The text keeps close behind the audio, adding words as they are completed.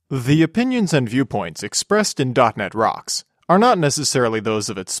The opinions and viewpoints expressed in .NET Rocks are not necessarily those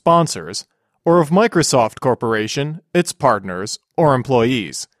of its sponsors, or of Microsoft Corporation, its partners, or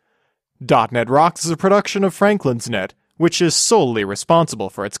employees. .NET Rocks is a production of Franklin's Net, which is solely responsible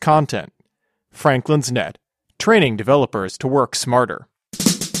for its content. Franklin's Net, training developers to work smarter.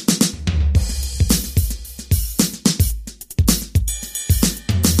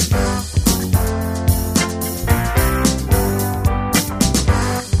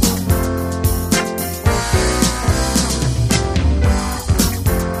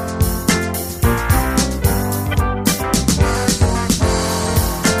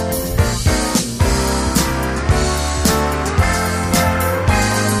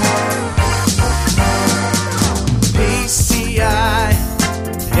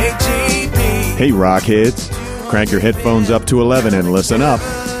 Hey Rockheads, crank your headphones up to 11 and listen up.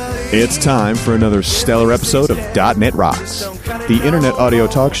 It's time for another stellar episode of .NET Rocks, the internet audio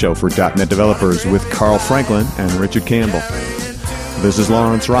talk show for .NET developers with Carl Franklin and Richard Campbell. This is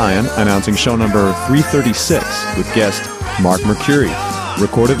Lawrence Ryan announcing show number 336 with guest Marc Mercuri,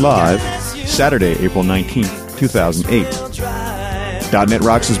 recorded live Saturday, April 19th, 2008. .NET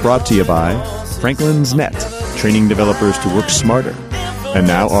Rocks is brought to you by Franklin's Net, training developers to work smarter. And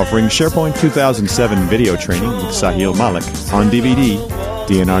now offering SharePoint 2007 video training with Sahil Malik on DVD,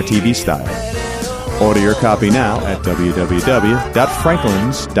 DNR TV style. Order your copy now at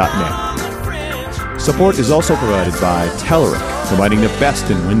www.franklins.net. Support is also provided by Telerik, providing the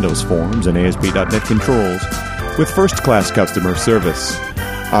best in Windows forms and ASP.NET controls with first-class customer service.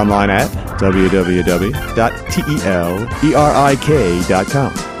 Online at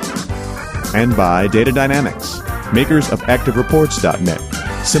www.telerik.com. And by Data Dynamics, makers of ActiveReports.net,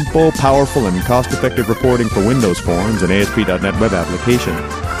 simple, powerful, and cost-effective reporting for Windows forms and ASP.NET web application.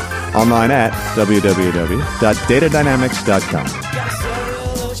 Online at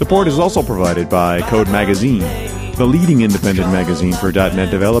www.datadynamics.com. Support is also provided by Code Magazine, the leading independent magazine for .NET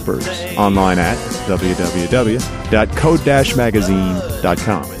developers. Online at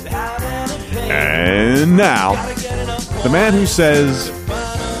www.code-magazine.com. And now, the man who says,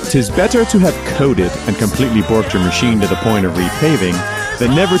 "'Tis better to have coded and completely borked your machine to the point of repaving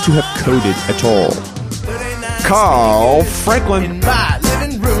than never to have coded at all." Carl Franklin. In my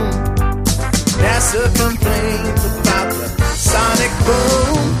living room, NASA complains about the sonic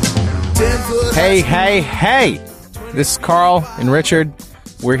boom. Hey. This is Carl and Richard.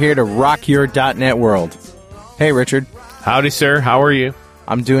 We're here to rock your .NET world. Hey, Richard. Howdy, sir. How are you?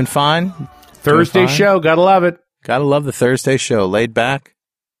 I'm doing fine. Thursday show. Gotta love it. Gotta love the Thursday show. Laid back.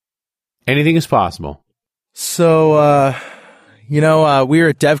 Anything is possible. So, we were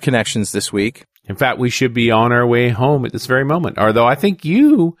at Dev Connections this week. In fact, we should be on our way home at this very moment. Although I think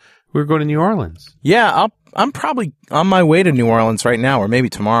we're going to New Orleans. Yeah, I'm probably on my way to New Orleans right now, or maybe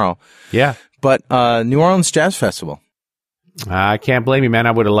tomorrow. Yeah. But New Orleans Jazz Festival. I can't blame you, man.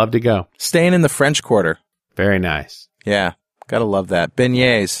 I would have loved to go. Staying in the French Quarter. Very nice. Yeah, gotta love that.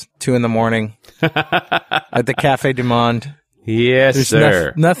 Beignets, 2 a.m. at the Café du Monde. Yes, There's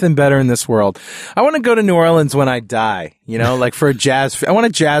sir. Nothing better in this world. I want to go to New Orleans when I die, like for a jazz. I want a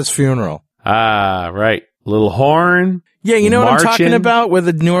jazz funeral. Ah, right. Little horn. Yeah, you know marching. What I'm talking about? With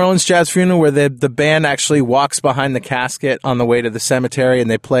the New Orleans jazz funeral, where the band actually walks behind the casket on the way to the cemetery, and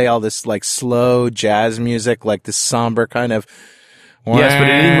they play all this like slow jazz music, like this somber kind of. Yes, but at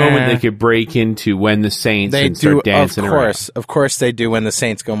any moment they could break into When the Saints and start dancing around. Of course they do when the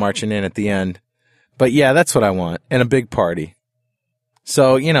Saints go marching in at the end. But yeah, that's what I want. And a big party.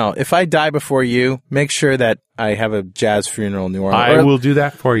 So, if I die before you, make sure that I have a jazz funeral in New Orleans. I will do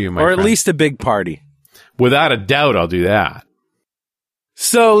that for you, my friend. Or at least a big party. Without a doubt, I'll do that.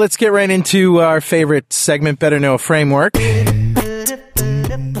 So let's get right into our favorite segment, Better Know a Framework. And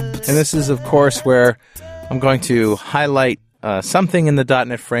this is, of course, where I'm going to highlight something in the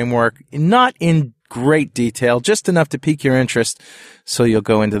 .NET framework, not in great detail, just enough to pique your interest so you'll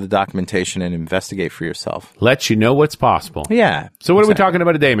go into the documentation and investigate for yourself. Let you know what's possible. Yeah. So what are we talking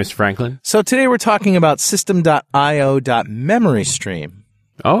about today, Mr. Franklin? So today we're talking about system.io.memorystream.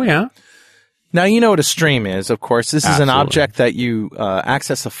 Oh, yeah. Now, you know what a stream is, of course. This is an object that you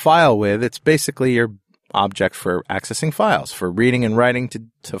access a file with. It's basically your object for accessing files, for reading and writing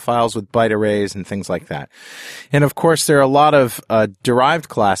to files with byte arrays and things like that. And of course, there are a lot of derived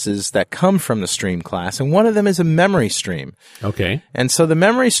classes that come from the stream class, and one of them is a memory stream. Okay. And so the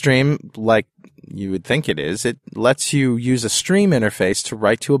memory stream, like you would think it is, it lets you use a stream interface to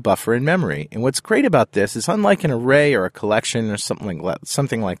write to a buffer in memory. And what's great about this is, unlike an array or a collection or something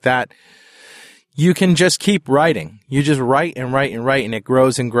like that, you can just keep writing. You just write and write and write, and it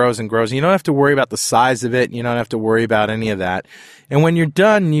grows and grows and grows. You don't have to worry about the size of it. You don't have to worry about any of that. And when you're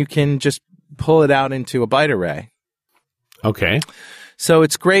done, you can just pull it out into a byte array. Okay. So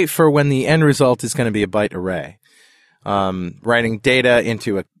it's great for when the end result is going to be a byte array. Writing data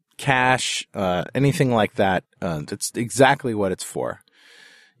into a cache, anything like that. That's exactly what it's for.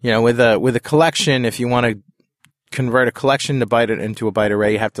 With a collection, if you want to convert a collection to byte it into a byte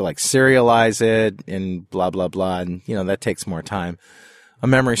array, you have to serialize it and blah, blah, blah. And, that takes more time. A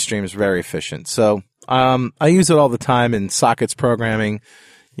memory stream is very efficient. So, I use it all the time in sockets programming,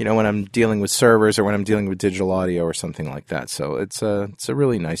 when I'm dealing with servers or when I'm dealing with digital audio or something like that. So it's a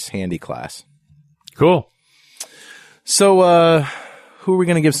really nice, handy class. Cool. So, who are we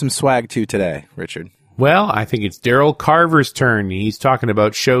going to give some swag to today, Richard? Well, I think it's Daryl Carver's turn. He's talking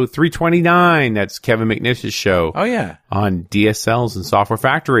about show 329. That's Kevin McNish's show. Oh, yeah. On DSLs and software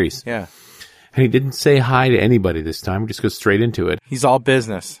factories. Yeah. And he didn't say hi to anybody this time. We just go straight into it. He's all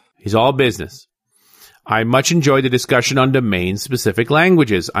business. He's all business. I much enjoyed the discussion on domain-specific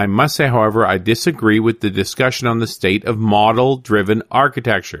languages. I must say, however, I disagree with the discussion on the state of model-driven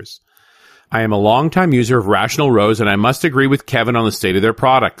architectures. I am a longtime user of Rational Rose, and I must agree with Kevin on the state of their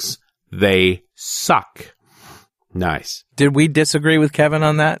products. They suck. Nice. Did we disagree with Kevin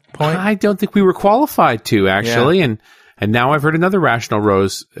on that point? I don't think we were qualified to, actually. Yeah. And now I've heard another Rational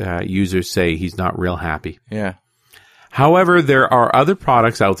Rose user say he's not real happy. Yeah. However, there are other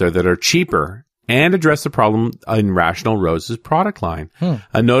products out there that are cheaper and address the problem in Rational Rose's product line.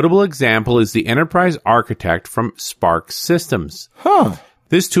 A notable example is the Enterprise Architect from Spark Systems.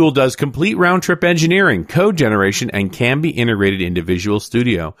 This tool does complete round-trip engineering, code generation, and can be integrated into Visual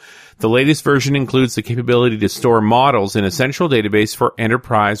Studio. The latest version includes the capability to store models in a central database for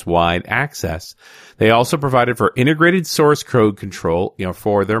enterprise-wide access. They also provided for integrated source code control,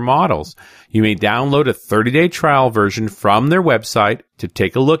 for their models. You may download a 30-day trial version from their website to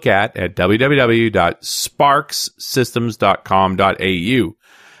take a look at www.sparkssystems.com.au.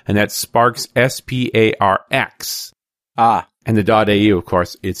 And that's Sparks, S-P-A-R-X. And the .au, of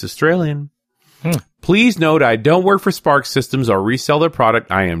course, it's Australian. Please note, I don't work for Spark Systems or resell their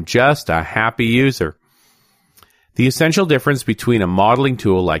product. I am just a happy user. The essential difference between a modeling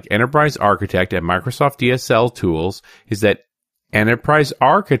tool like Enterprise Architect and Microsoft DSL tools is that Enterprise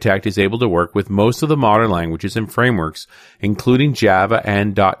Architect is able to work with most of the modern languages and frameworks, including Java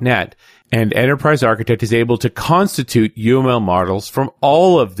and .NET, and Enterprise Architect is able to constitute UML models from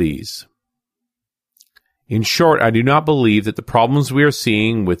all of these. In short, I do not believe that the problems we are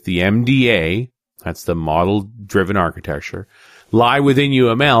seeing with the MDA, that's the model-driven architecture, lie within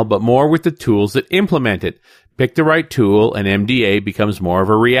UML, but more with the tools that implement it. Pick the right tool, and MDA becomes more of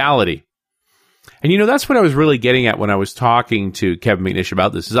a reality. And that's what I was really getting at when I was talking to Kevin McNish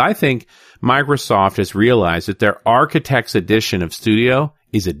about this, is I think Microsoft has realized that their Architect's edition of Studio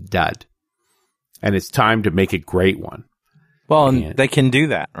is a dud. And it's time to make a great one. Well, and they can do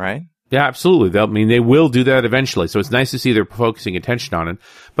that, right? Yeah, absolutely. They will do that eventually. So it's nice to see they're focusing attention on it.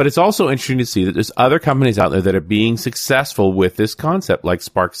 But it's also interesting to see that there's other companies out there that are being successful with this concept, like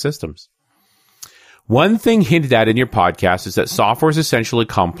Spark Systems. One thing hinted at in your podcast is that software is essentially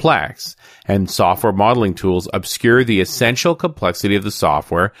complex, and software modeling tools obscure the essential complexity of the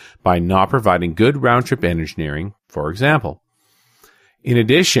software by not providing good round-trip engineering, for example. In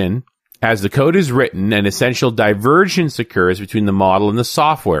addition, as the code is written, an essential divergence occurs between the model and the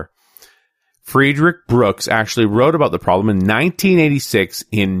software. Friedrich Brooks actually wrote about the problem in 1986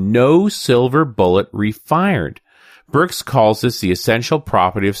 in No Silver Bullet Refired. Brooks calls this the essential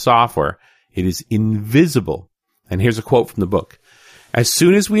property of software. It is invisible. And here's a quote from the book. As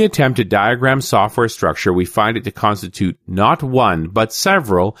soon as we attempt to diagram software structure, we find it to constitute not one, but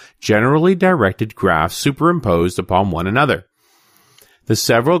several generally directed graphs superimposed upon one another. The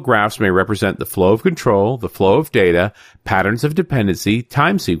several graphs may represent the flow of control, the flow of data, patterns of dependency,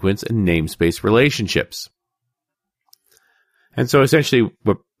 time sequence, and namespace relationships. And so essentially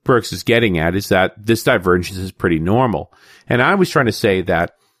what Brooks is getting at is that this divergence is pretty normal. And I was trying to say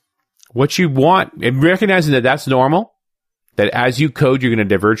that what you want, and recognizing that that's normal, that as you code, you're going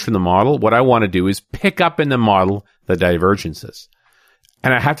to diverge from the model, what I want to do is pick up in the model the divergences.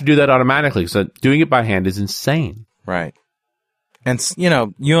 And I have to do that automatically, so doing it by hand is insane. Right. And,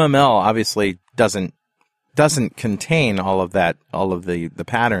 UML obviously doesn't contain all of that, all of the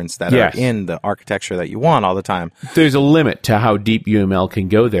patterns that are in the architecture that you want all the time. There's a limit to how deep UML can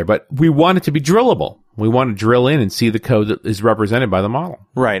go there, but we want it to be drillable. We want to drill in and see the code that is represented by the model.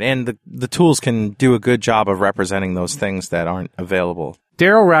 Right, and the tools can do a good job of representing those things that aren't available.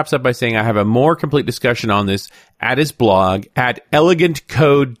 Daryl wraps up by saying, I have a more complete discussion on this at his blog at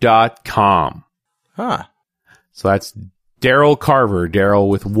elegantcode.com. Huh. So that's Daryl Carver, Daryl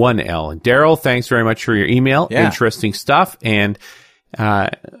with one L. And Daryl, thanks very much for your email. Yeah. Interesting stuff. And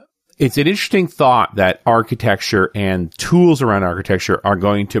it's an interesting thought that architecture and tools around architecture are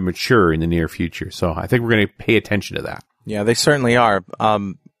going to mature in the near future. So I think we're going to pay attention to that. Yeah, they certainly are.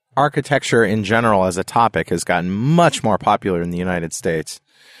 Architecture in general as a topic has gotten much more popular in the United States.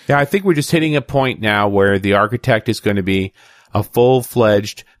 Yeah, I think we're just hitting a point now where the architect is going to be a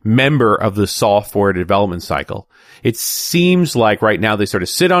full-fledged member of the software development cycle. It seems like right now they sort of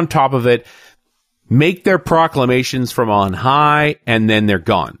sit on top of it, make their proclamations from on high, and then they're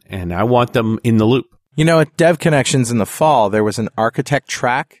gone. And I want them in the loop. You know, at Dev Connections in the fall, there was an architect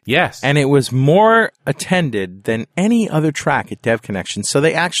track. Yes. And it was more attended than any other track at Dev Connections. So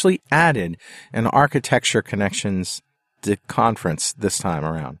they actually added an Architecture Connections conference this time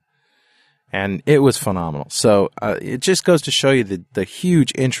around. And it was phenomenal. So it just goes to show you the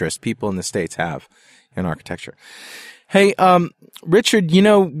huge interest people in the States have in architecture. Hey, Richard, you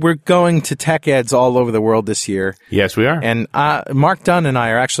know, we're going to tech eds all over the world this year. Yes, we are. And Mark Dunn and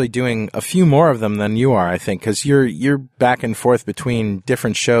I are actually doing a few more of them than you are, I think, because you're back and forth between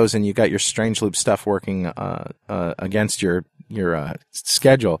different shows and you got your Strange Loop stuff working against your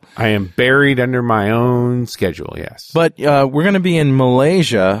schedule. I am buried under my own schedule, yes. But we're going to be in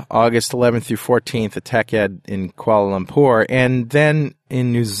Malaysia August 11th through 14th at Tech Ed in Kuala Lumpur, and then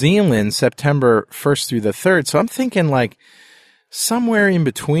in New Zealand September 1st through the 3rd. So I'm thinking like somewhere in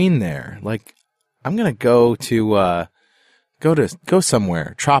between there. Like I'm going to go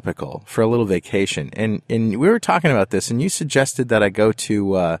somewhere tropical for a little vacation. And we were talking about this, and you suggested that I go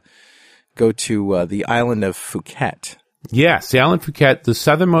to the island of Phuket. Yes, the island Phuket, the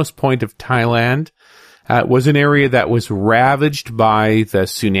southernmost point of Thailand, was an area that was ravaged by the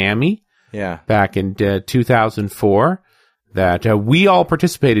tsunami back in 2004 that we all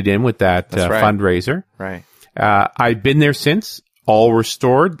participated in with that fundraiser. Right. I've been there since, all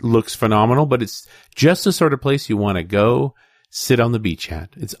restored, looks phenomenal, but it's just the sort of place you want to go sit on the beach at.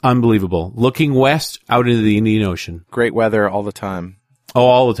 It's unbelievable. Looking west out into the Indian Ocean. Great weather all the time. Oh,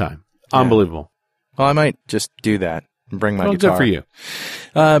 all the time. Unbelievable. Well, I might just do that. Bring my guitar. Good for you.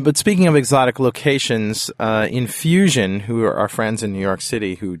 But speaking of exotic locations, Infusion, who are our friends in New York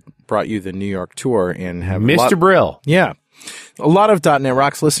City, who brought you the New York tour and have Mr. Brill. Yeah. A lot of .NET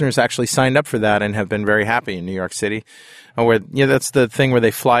Rocks listeners actually signed up for that and have been very happy in New York City. That's the thing where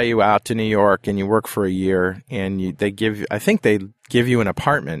they fly you out to New York and you work for a year and they give you an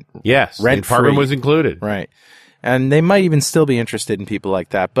apartment. Yes. The apartment was included. Right. And they might even still be interested in people like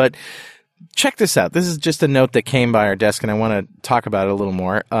that. But check this out. This is just a note that came by our desk, and I want to talk about it a little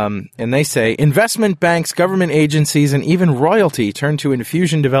more. And they say, investment banks, government agencies, and even royalty turn to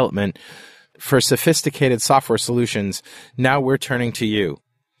Infusion Development for sophisticated software solutions. Now we're turning to you.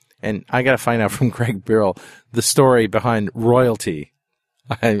 And I got to find out from Greg Birrell the story behind royalty.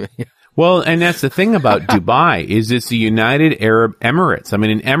 Well, and that's the thing about Dubai is it's the United Arab Emirates. I mean,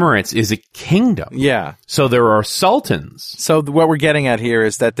 an Emirates is a kingdom. Yeah. So there are sultans. So what we're getting at here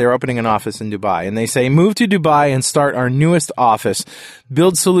is that they're opening an office in Dubai, and they say, move to Dubai and start our newest office.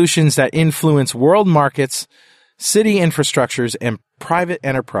 Build solutions that influence world markets, city infrastructures, and private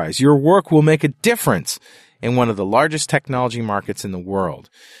enterprise. Your work will make a difference in one of the largest technology markets in the world.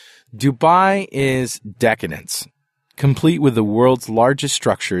 Dubai is decadence, complete with the world's largest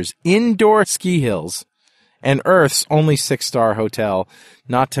structures, indoor ski hills, and Earth's only 6-star hotel,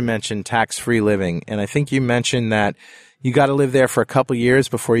 not to mention tax-free living. And I think you mentioned that you got to live there for a couple years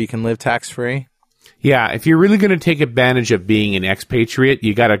before you can live tax-free. Yeah, if you're really going to take advantage of being an expatriate,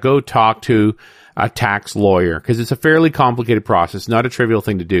 you got to go talk to a tax lawyer because it's a fairly complicated process, not a trivial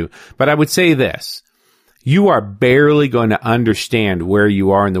thing to do. But I would say this. You are barely going to understand where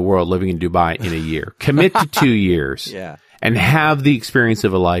you are in the world living in Dubai in a year. Commit to 2 years. Yeah. And have the experience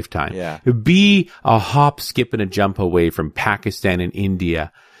of a lifetime. Yeah. Be a hop, skip, and a jump away from Pakistan and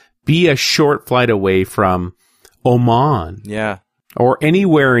India. Be a short flight away from Oman. Yeah. Or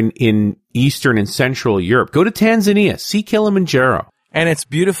anywhere in Eastern and Central Europe. Go to Tanzania. See Kilimanjaro. And it's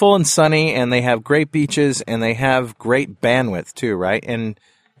beautiful and sunny, and they have great beaches, and they have great bandwidth too, right? And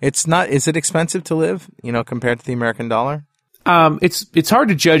is it expensive to live, compared to the American dollar? It's hard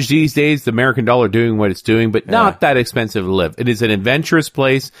to judge these days, the American dollar doing what it's doing, but not that expensive to live. It is an adventurous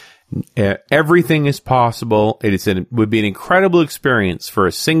place. Everything is possible. Would be an incredible experience for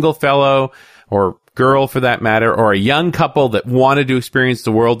a single fellow or girl for that matter, or a young couple that wanted to experience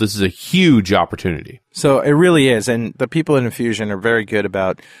the world, this is a huge opportunity. So it really is, and the people at Infusion are very good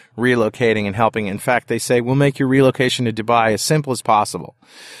about relocating and helping. In fact, they say, we'll make your relocation to Dubai as simple as possible.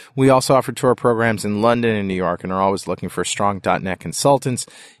 We also offer tour programs in London and New York and are always looking for strong .NET consultants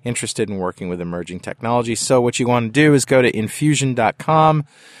interested in working with emerging technology. So what you want to do is go to infusion.com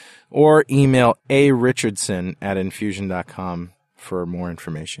or email arichardson@infusion.com for more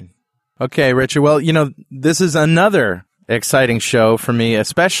information. Okay, Richard. Well, this is another exciting show for me,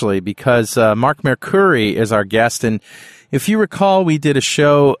 especially because Marc Mercuri is our guest. And if you recall, we did a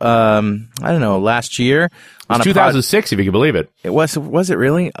show, last year. It was 2006, if you can believe it. It was it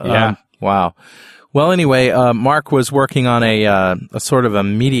really? Yeah. Wow. Well, anyway, Marc was working on a sort of a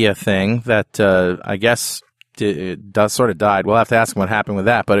media thing that I guess sort of died. We'll have to ask him what happened with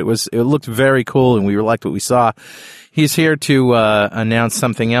that, but it looked very cool, and we liked what we saw. He's here to announce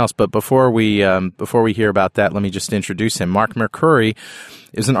something else, but before we hear about that, let me just introduce him. Marc Mercuri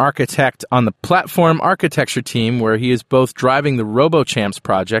is an architect on the platform architecture team, where he is both driving the RoboChamps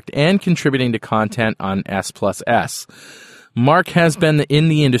project and contributing to content on S+S. Marc has been in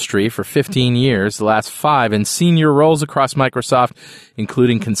the industry for 15 years, the last 5 in senior roles across Microsoft,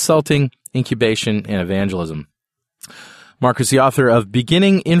 including consulting, incubation, and evangelism. Marc is the author of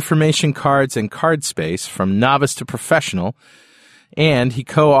Beginning Information Cards and Card Space, From Novice to Professional, and he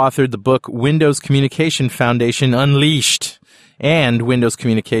co-authored the book Windows Communication Foundation Unleashed and Windows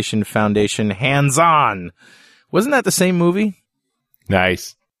Communication Foundation Hands-On. Wasn't that the same movie?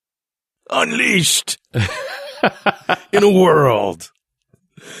 Nice. Unleashed in a world.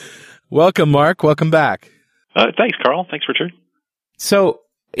 Welcome, Marc. Welcome back. Thanks, Carl. Thanks, Richard. So,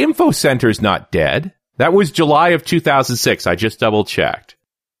 InfoCenter's not dead. That was July of 2006. I just double-checked.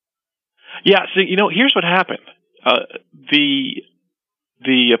 Yeah, so, here's what happened. The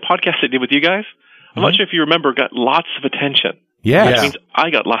podcast I did with you guys, I'm not sure if you remember, got lots of attention. Yeah. Which means I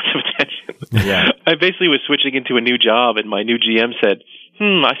got lots of attention. Yeah. I basically was switching into a new job, and my new GM said,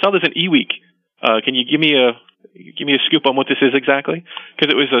 I saw this in eWeek. Can you give me a scoop on what this is exactly?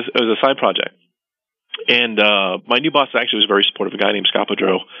 Because it was a side project. And my new boss actually was very supportive, a guy named Scott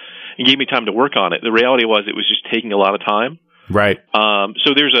Pedro, and gave me time to work on it. The reality was it was just taking a lot of time. Right.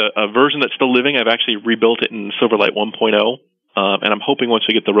 So there's a version that's still living. I've actually rebuilt it in Silverlight 1.0, and I'm hoping once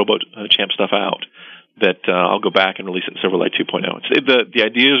we get the RoboChamp stuff out that I'll go back and release it in Silverlight 2.0. The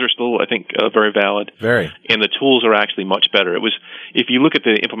ideas are still, I think, very valid. Very. And the tools are actually much better. It was, if you look at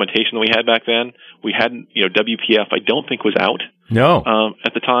the implementation that we had back then, we hadn't, WPF I don't think was out. No.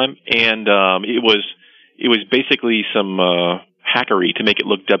 At the time, and it was basically some hackery to make it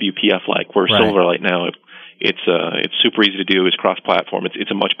look WPF-like, where right. Silverlight now, it's super easy to do. It's cross-platform. It's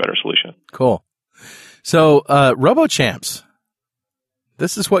a much better solution. Cool. So, RoboChamps,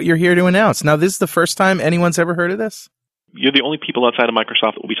 this is what you're here to announce. Now, this is the first time anyone's ever heard of this? You're the only people outside of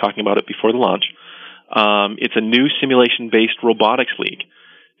Microsoft that will be talking about it before the launch. It's a new simulation-based robotics league.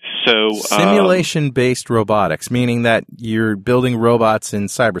 So simulation-based robotics, meaning that you're building robots in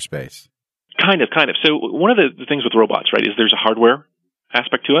cyberspace. Kind of. So one of the things with robots, right, is there's a hardware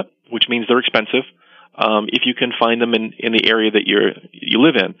aspect to it, which means they're expensive. If you can find them in the area that you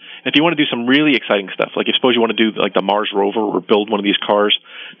live in. And if you want to do some really exciting stuff, like suppose you want to do like the Mars rover or build one of these cars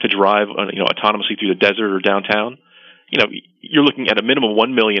to drive autonomously through the desert or downtown, you're looking at a minimum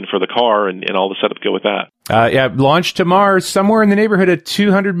 $1 million for the car and all the setup go with that. Launch to Mars somewhere in the neighborhood of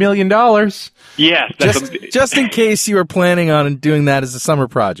 $200 million. Yes. Just in case you were planning on doing that as a summer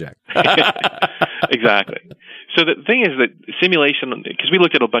project. Exactly. So the thing is that simulation, because we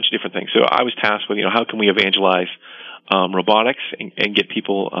looked at a bunch of different things. So I was tasked with, how can we evangelize robotics and get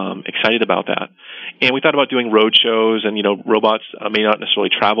people excited about that? And we thought about doing road shows, and robots may not necessarily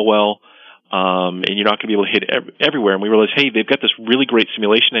travel well, and you're not going to be able to hit everywhere. And we realized, hey, they've got this really great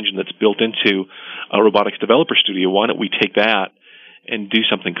simulation engine that's built into a robotics developer studio. Why don't we take that and do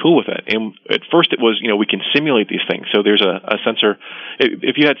something cool with it? And at first it was, we can simulate these things. So there's a sensor.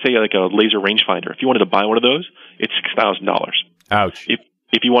 If you had, say, like a laser rangefinder, if you wanted to buy one of those, it's $6,000. Ouch.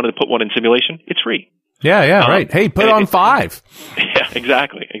 If you wanted to put one in simulation, it's free. Yeah, right. Hey, put on 5. Yeah,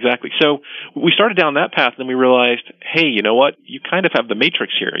 exactly. So we started down that path, and then we realized, hey, you know what? You kind of have the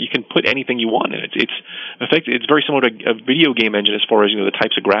matrix here. You can put anything you want in it. It's very similar to a video game engine as far as the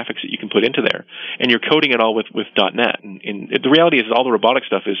types of graphics that you can put into there, and you're coding it all with .NET. And the reality is, all the robotic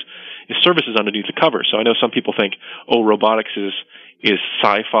stuff is services underneath the cover. So I know some people think, robotics is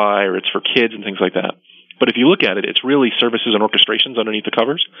sci-fi or it's for kids and things like that. But if you look at it, it's really services and orchestrations underneath the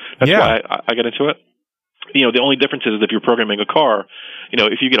covers. That's why I got into it. The only difference is if you're programming a car,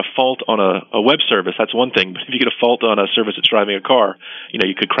 if you get a fault on a web service, that's one thing. But if you get a fault on a service that's driving a car,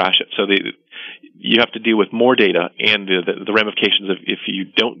 you could crash it. So you have to deal with more data, and the ramifications of if you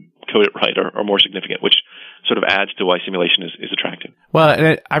don't code it right are more significant, which sort of adds to why simulation is attractive. Well,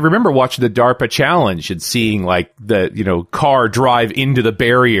 and I remember watching the DARPA challenge and seeing like the, car drive into the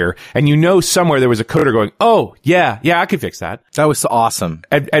barrier, and somewhere there was a coder going, oh, yeah, I can fix that. That was awesome.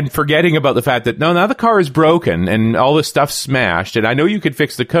 And forgetting about the fact that, no, now the car is broken and all this stuff's smashed, and I know you could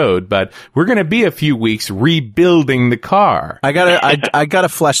fix the code, but we're going to be a few weeks rebuilding the car. I gotta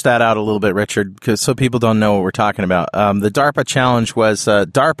flesh that out a little bit, Richard, because so people don't know what we're talking about. The DARPA challenge was,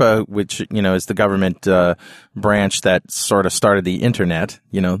 DARPA, which, is the government, branch that sort of started the internet,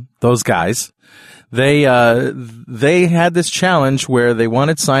 those guys. They had this challenge where they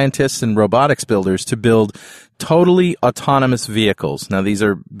wanted scientists and robotics builders to build totally autonomous vehicles. Now, these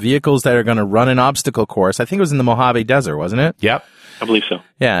are vehicles that are going to run an obstacle course. I think it was in the Mojave Desert, wasn't it? Yep. I believe so.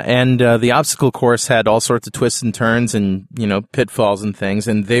 Yeah, and the obstacle course had all sorts of twists and turns and, pitfalls and things,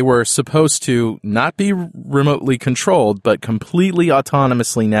 and they were supposed to not be remotely controlled, but completely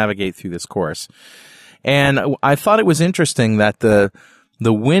autonomously navigate through this course. And I thought it was interesting that the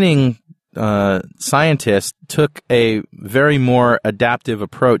winning scientist took a very more adaptive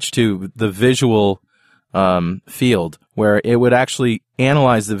approach to the visual field, where it would actually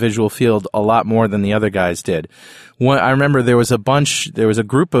analyze the visual field a lot more than the other guys did. I remember there was a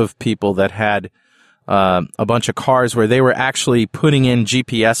group of people that had a bunch of cars where they were actually putting in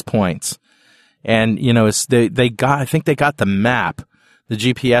GPS points, and I think they got the map. The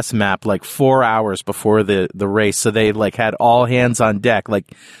GPS map like 4 hours before the race. So they like had all hands on deck,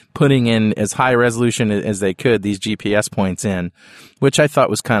 like putting in as high resolution as they could these GPS points in, which I thought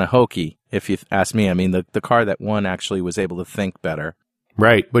was kind of hokey, if you ask me. I mean, the car that won actually was able to think better.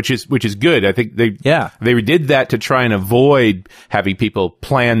 Right, which is good. I think they did that to try and avoid having people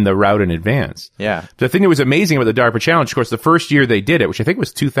plan the route in advance. Yeah. The thing that was amazing about the DARPA challenge, of course, the first year they did it, which I think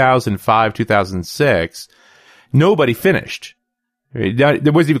was 2005, 2006, nobody finished.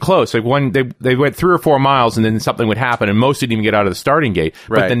 It wasn't even close. Like they went 3 or 4 miles and then something would happen and most didn't even get out of the starting gate.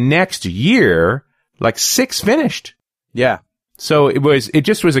 Right. But the next year, like 6 finished. Yeah. So it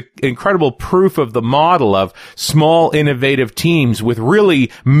just was an incredible proof of the model of small, innovative teams with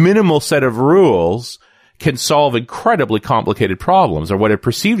really minimal set of rules can solve incredibly complicated problems, or what are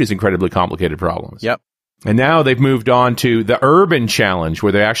perceived as incredibly complicated problems. Yep. And now they've moved on to the urban challenge,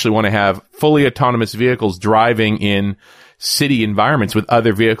 where they actually want to have fully autonomous vehicles driving in city environments with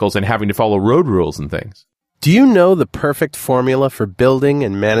other vehicles and having to follow road rules and things. Do you know the perfect formula for building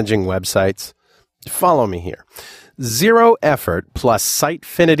and managing websites? Follow me here. Zero effort plus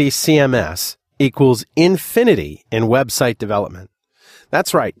Sitefinity CMS equals infinity in website development.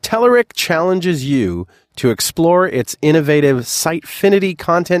 That's right. Telerik challenges you to explore its innovative Sitefinity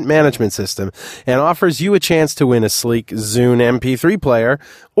content management system and offers you a chance to win a sleek Zune MP3 player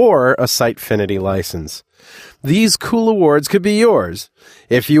or a Sitefinity license. These cool awards could be yours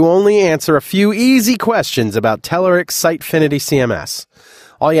if you only answer a few easy questions about Telerik's Sitefinity CMS.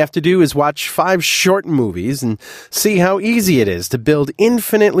 All you have to do is watch 5 short movies and see how easy it is to build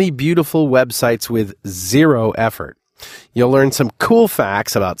infinitely beautiful websites with zero effort. You'll learn some cool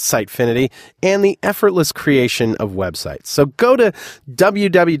facts about Sitefinity and the effortless creation of websites. So go to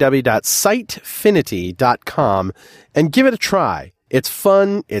www.sitefinity.com and give it a try. It's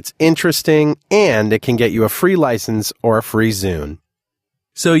fun, it's interesting, and it can get you a free license or a free Zune.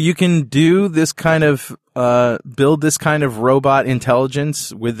 So you can do this kind of, build this kind of robot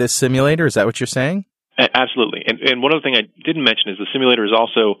intelligence with this simulator? Is that what you're saying? Absolutely. And one other thing I didn't mention is the simulator is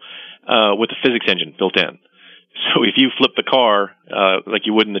also with the physics engine built in. So if you flip the car like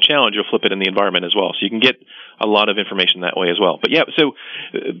you would in the challenge, you'll flip it in the environment as well. So you can get a lot of information that way as well. But yeah, so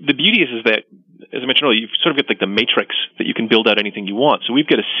the beauty is that, as I mentioned earlier, you sort of get like the matrix that you can build out anything you want. So we've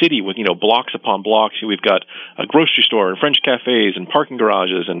got a city with, blocks upon blocks. We've got a grocery store and French cafes and parking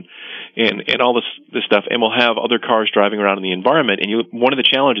garages and all this stuff. And we'll have other cars driving around in the environment. And one of the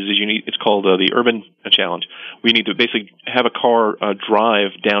challenges is it's called the urban challenge. We need to basically have a car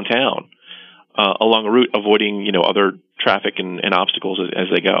drive downtown along a route, avoiding, other traffic and obstacles as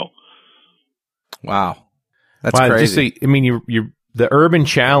they go. Wow. That's crazy. The urban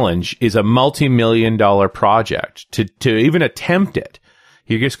challenge is a multi-million-dollar project. To even attempt it,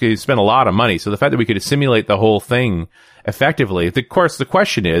 you're just going to spend a lot of money. So the fact that we could simulate the whole thing effectively, of course, the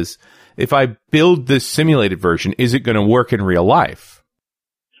question is, if I build this simulated version, is it going to work in real life?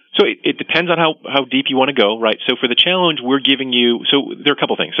 So it depends on how deep you want to go, right? So for the challenge, we're giving you, so there are a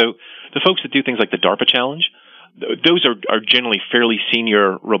couple things. So the folks that do things like the DARPA challenge, those are generally fairly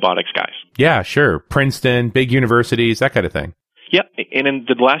senior robotics guys. Yeah, sure. Princeton, big universities, that kind of thing. Yeah, and in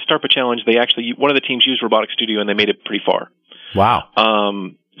the last DARPA challenge, they actually, one of the teams used Robotics Studio and they made it pretty far. Wow.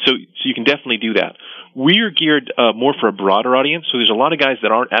 So So you can definitely do that. We're geared more for a broader audience, so there's a lot of guys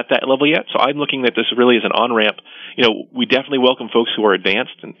that aren't at that level yet. So I'm looking at this really as an on-ramp. We definitely welcome folks who are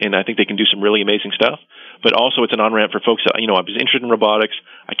advanced, and I think they can do some really amazing stuff. But also it's an on-ramp for folks that, I was interested in robotics,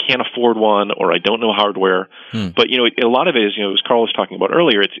 I can't afford one, or I don't know hardware. But, a lot of it is, as Carl was talking about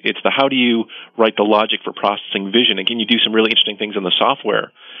earlier, it's the how do you write the logic for processing vision, and can you do some really interesting things in the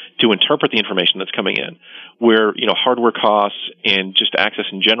software to interpret the information that's coming in, where, hardware costs and just access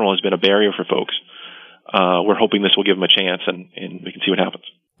in general has been a barrier for folks. We're hoping this will give them a chance, and we can see what happens.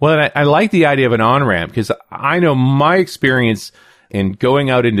 Well, and I like the idea of an on-ramp, because I know my experience in going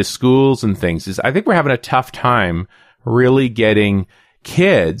out into schools and things is I think we're having a tough time really getting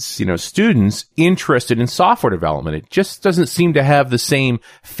kids, students interested in software development. It just doesn't seem to have the same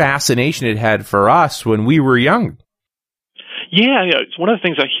fascination it had for us when we were young. Yeah, it's one of the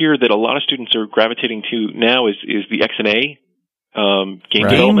things I hear that a lot of students are gravitating to now is the XNA game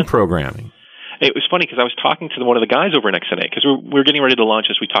development. Programming. It was funny because I was talking to one of the guys over in XNA because we're getting ready to launch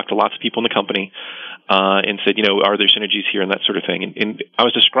this. We talked to lots of people in the company and said, are there synergies here and that sort of thing. And I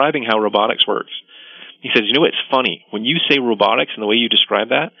was describing how robotics works. He says, it's funny. When you say robotics and the way you describe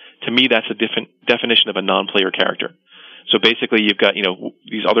that, to me that's a different definition of a non-player character. So basically you've got,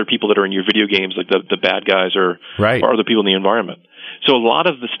 these other people that are in your video games, like the bad guys or other people in the environment. So a lot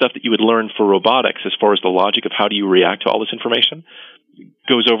of the stuff that you would learn for robotics as far as the logic of how do you react to all this information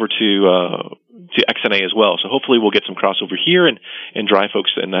goes over to XNA as well. So hopefully we'll get some crossover here and drive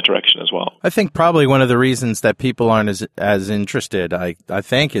folks in that direction as well. I think probably one of the reasons that people aren't as interested, I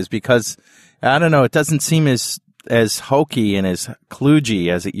think, is because, I don't know, it doesn't seem as hokey and as kludgy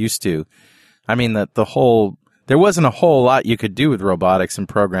as it used to. I mean, there wasn't a whole lot you could do with robotics and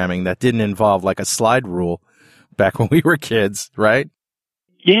programming that didn't involve like a slide rule back when we were kids, right?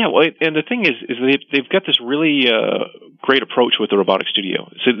 Yeah, well, and the thing is they've got this really great approach with the robotics studio.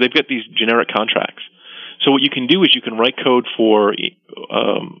 So they've got these generic contracts. So what you can do is you can write code for you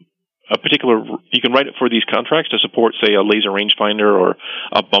can write it for these contracts to support, say, a laser rangefinder or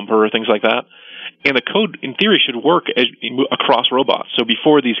a bumper or things like that. And the code, in theory, should work across robots. So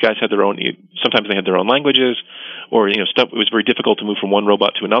before these guys had their own, sometimes they had their own languages, or stuff. It was very difficult to move from one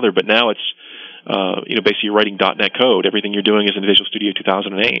robot to another. But now it's basically you're writing .NET code. Everything you're doing is in Visual Studio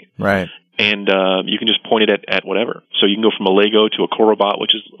 2008. Right. And you can just point it at whatever. So you can go from a Lego to a core robot,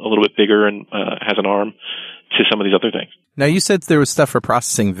 which is a little bit bigger and has an arm, to some of these other things. Now, you said there was stuff for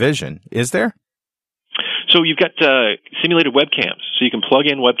processing vision. Is there? So you've got simulated webcams. So you can plug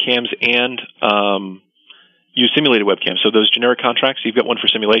in webcams and use simulated webcams. So those generic contracts, you've got one for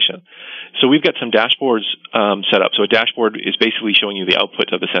simulation. So we've got some dashboards set up. So a dashboard is basically showing you the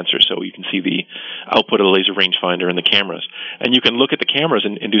output of the sensor. So you can see the output of the laser rangefinder and the cameras. And you can look at the cameras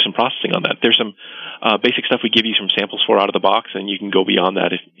and do some processing on that. There's some basic stuff we give you some samples for out of the box, and you can go beyond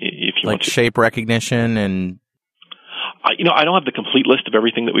that if you want to. Like shape recognition and... I don't have the complete list of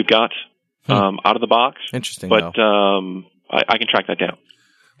everything that we've got out of the box. Interesting, but I can track that down.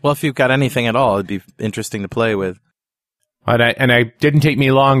 Well, if you've got anything at all, it'd be interesting to play with. And I didn't take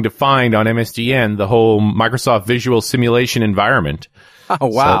me long to find on MSDN the whole Microsoft Visual Simulation environment. Oh,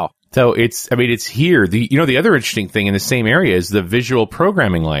 wow. So it's here. The other interesting thing in the same area is the visual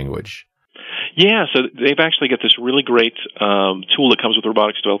programming language. Yeah, so they've actually got this really great tool that comes with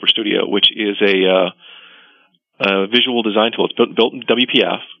Robotics Developer Studio, which is a visual design tool. It's built in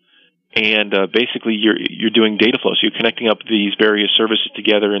WPF. And basically, you're doing data flow. So you're connecting up these various services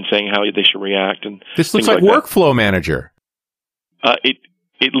together and saying how they should react. And this looks like Workflow Manager.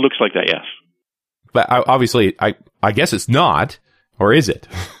 It looks like that, yes. But obviously, I guess it's not, or is it?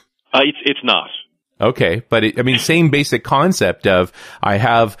 It's not. Okay, but same basic concept of I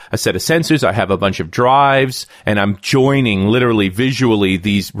have a set of sensors, I have a bunch of drives, and I'm joining literally visually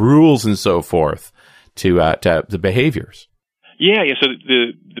these rules and so forth to the behaviors. Yeah. So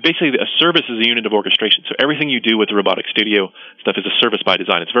basically a service is a unit of orchestration. So everything you do with the Robotics Studio stuff is a service by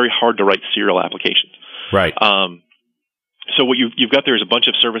design. It's very hard to write serial applications. Right. So what you've got there is a bunch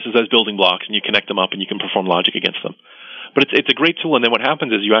of services as building blocks, and you connect them up and you can perform logic against them. But it's a great tool, and then what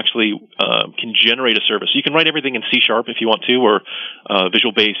happens is you actually can generate a service. You can write everything in C# if you want to, or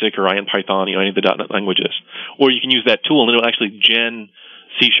Visual Basic or IronPython, any of the .NET languages. Or you can use that tool, and it'll actually gen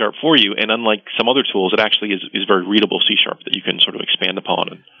C# for you, and unlike some other tools, it actually is very readable C# that you can sort of expand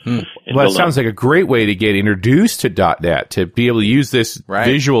upon. And well, it sounds like a great way to get introduced to .NET, to be able to use this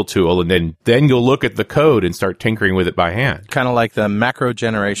visual tool, and then you'll look at the code and start tinkering with it by hand. Kind of like the macro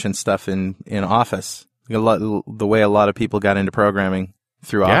generation stuff in Office, the way a lot of people got into programming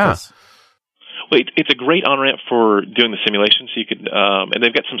through Office. Well, it's a great on-ramp for doing the simulation, so you could, and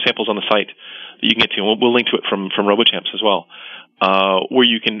they've got some samples on the site that you can get to, and we'll link to it from RoboChamps as well. where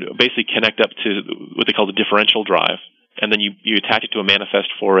you can basically connect up to what they call the differential drive, and then you attach it to a manifest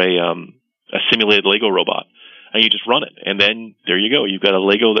for a simulated Lego robot, and you just run it, and then there you go. You've got a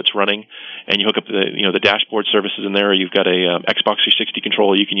Lego that's running, and you hook up the dashboard services in there. You've got a Xbox 360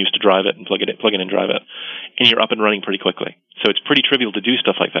 controller you can use to drive it and plug it in and drive it, and you're up and running pretty quickly. So it's pretty trivial to do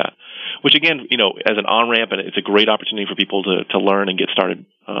stuff like that, which again, as an on-ramp, and it's a great opportunity for people to learn and get started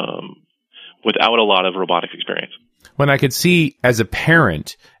without a lot of robotics experience. When I could see as a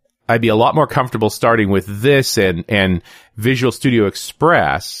parent, I'd be a lot more comfortable starting with this and Visual Studio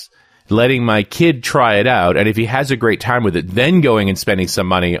Express, letting my kid try it out, and if he has a great time with it, then going and spending some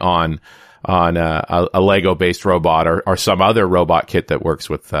money on a Lego-based robot or some other robot kit that works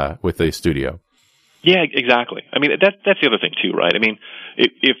with the studio. Yeah, exactly. I mean, that's the other thing too, right? I mean,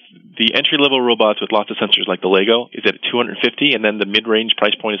 if the entry-level robots with lots of sensors like the Lego is at $250, and then the mid-range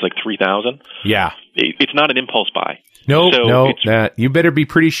price point is like $3,000. Yeah, it's not an impulse buy. No, you better be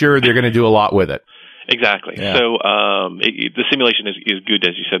pretty sure they're going to do a lot with it. Exactly. Yeah. So the simulation is good,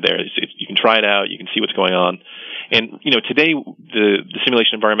 as you said there. You can try it out. You can see what's going on. And, today the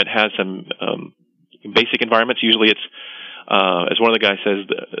simulation environment has some basic environments. Usually it's, as one of the guys says,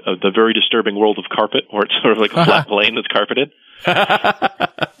 the very disturbing world of carpet, where it's sort of like a flat plane that's carpeted.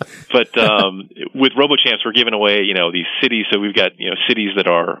 But with RoboChamps, we're giving away, these cities. So we've got, cities that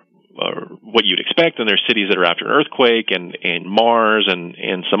are what you'd expect, and there's cities that are after an earthquake, and Mars,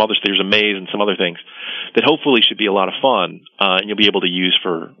 and some other, there's a maze and some other things that hopefully should be a lot of fun, and you'll be able to use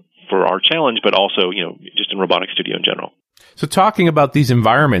for our challenge, but also, just in Robotics Studio in general. So talking about these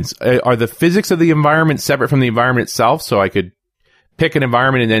environments, are the physics of the environment separate from the environment itself? So I could pick an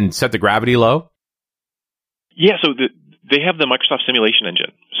environment and then set the gravity low? Yeah, so they have the Microsoft simulation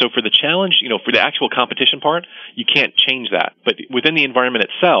engine. So for the challenge, for the actual competition part, you can't change that. But within the environment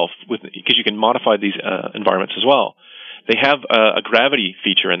itself, because you can modify these environments as well, they have a gravity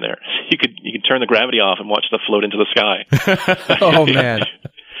feature in there. So you could turn the gravity off and watch stuff float into the sky. Oh, man.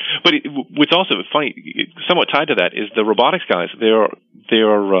 But what's also funny, somewhat tied to that, is the robotics guys. They are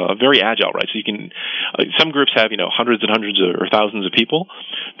very agile, right? So you can, some groups have hundreds and hundreds or thousands of people.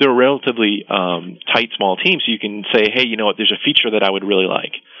 They're a relatively tight, small team. So you can say, hey, there's a feature that I would really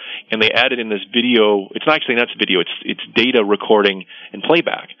like, and they add it in this video. It's not video. It's data recording and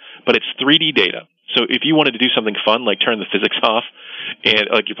playback, but it's 3D data. So if you wanted to do something fun, like turn the physics off, and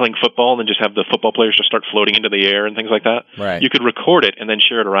like you're playing football, and then just have the football players just start floating into the air and things like that, right, you could record it and then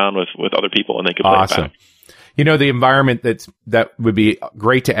share it around with other people, and they could play awesome. it back. The environment that would be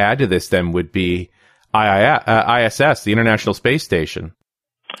great to add to this then would be ISS, the International Space Station.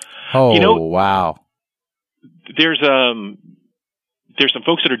 Oh, wow. There's some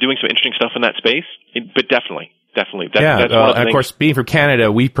folks that are doing some interesting stuff in that space, but definitely. That's one of of course, being from Canada,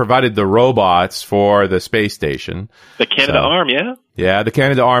 we provided the robots for the space station. The Canada Arm, yeah? Yeah, the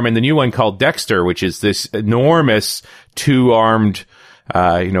Canada Arm, and the new one called Dexter, which is this enormous two-armed,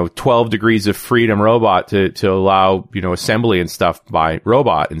 12 degrees of freedom robot to allow, assembly and stuff by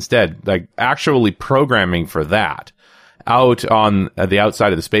robot instead. Like, actually programming for that out on the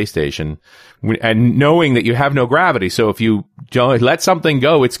outside of the space station, and knowing that you have no gravity. So if you let something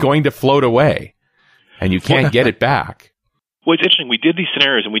go, it's going to float away, and you can't get it back. Well, it's interesting. We did these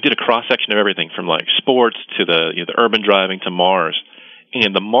scenarios, and we did a cross-section of everything from like sports to the urban driving to Mars.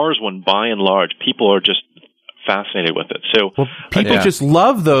 And the Mars one, by and large, people are just fascinated with it. So people just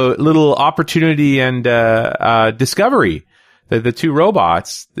love the little opportunity and discovery. The two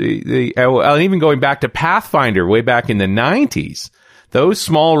robots, even going back to Pathfinder way back in the 90s, those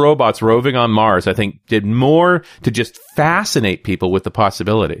small robots roving on Mars, I think, did more to just fascinate people with the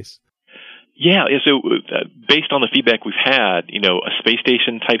possibilities. Yeah, so based on the feedback we've had, a space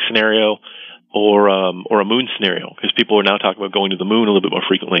station type scenario or a moon scenario, because people are now talking about going to the moon a little bit more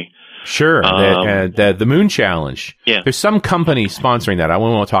frequently. Sure, the moon challenge. Yeah. There's some company sponsoring that. I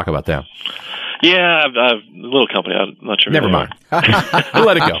won't talk about them. Yeah, a little company. I'm not sure. Never mind. We'll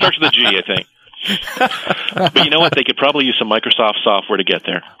let it go. Starts with a G, I think. But you know what? They could probably use some Microsoft software to get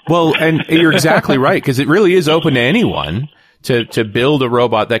there. Well, and you're exactly right, because it really is open to anyone to build a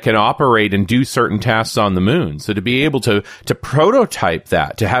robot that can operate and do certain tasks on the moon. So to be able to prototype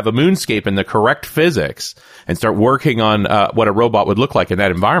that, to have a moonscape in the correct physics and start working on what a robot would look like in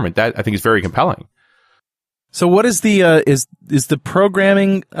that environment, that I think is very compelling. So what is the is the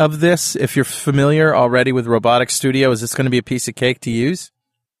programming of this, if you're familiar already with Robotics Studio, is this going to be a piece of cake to use?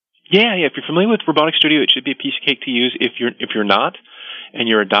 Yeah. If you're familiar with Robotics Studio, it should be a piece of cake to use. If you're not, and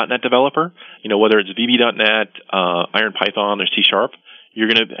you're a .NET developer, whether it's VB.NET, Iron Python, or C#, you're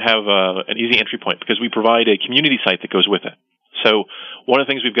going to have an easy entry point, because we provide a community site that goes with it. So one of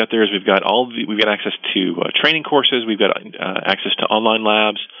the things we've got there is we've got access to training courses, we've got access to online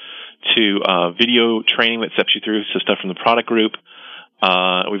labs, to video training that steps you through, so stuff from the product group.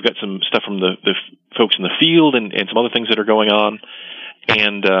 We've got some stuff from the folks in the field and some other things that are going on.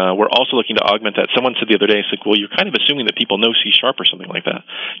 And we're also looking to augment that. Someone said the other day, it's like, well, you're kind of assuming that people know C# or something like that.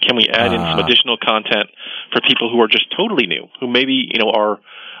 Can we add in some additional content for people who are just totally new, who maybe, are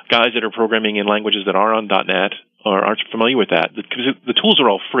guys that are programming in languages that are on .NET or aren't familiar with that? Because the tools are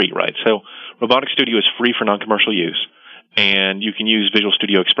all free, right? So Robotics Studio is free for non-commercial use, and you can use Visual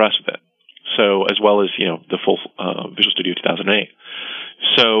Studio Express with it. So as well as, the full Visual Studio 2008.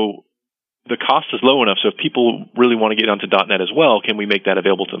 So the cost is low enough, so if people really want to get onto .NET as well, can we make that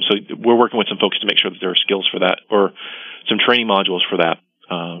available to them? So we're working with some folks to make sure that there are skills for that, or some training modules for that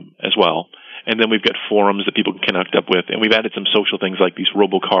as well. And then we've got forums that people can connect up with, and we've added some social things like these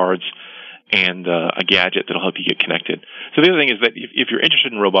robocards and a gadget that'll help you get connected. So the other thing is that if you're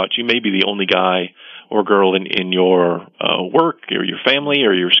interested in robots, you may be the only guy or girl in your work or your family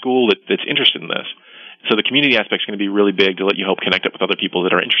or your school that's interested in this. So the community aspect is going to be really big to let you help connect up with other people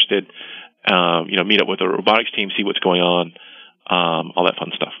that are interested, meet up with a robotics team, see what's going on, all that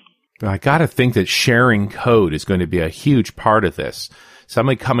fun stuff. I got to think that sharing code is going to be a huge part of this.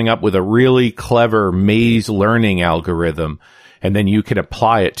 Somebody coming up with a really clever maze learning algorithm, and then you can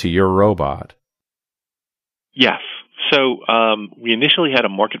apply it to your robot. Yes. So we initially had a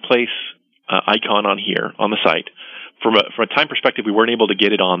marketplace icon on here on the site. From a time perspective, we weren't able to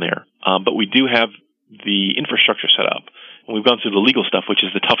get it on there, but we do have the infrastructure set up. And we've gone through the legal stuff, which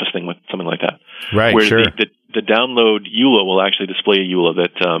is the toughest thing with something like that. Right, where sure. The download EULA will actually display a EULA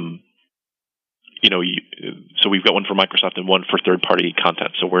that, so we've got one for Microsoft and one for third-party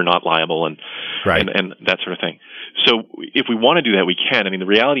content, so we're not liable and that sort of thing. So if we want to do that, we can. I mean, the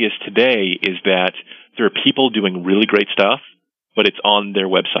reality is today is that there are people doing really great stuff, but it's on their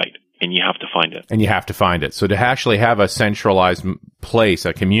website. And you have to find it. So to actually have a centralized place,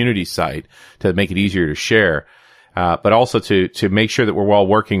 a community site, to make it easier to share, but also to make sure that we're all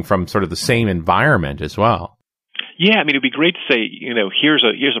working from sort of the same environment as well. Yeah, I mean, it'd be great to say, here's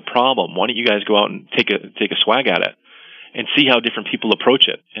a problem. Why don't you guys go out and take a swag at it and see how different people approach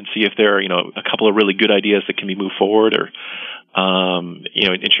it, and see if there are a couple of really good ideas that can be moved forward, or and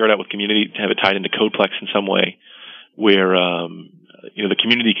share it out with community, to have it tied into Codeplex in some way, where the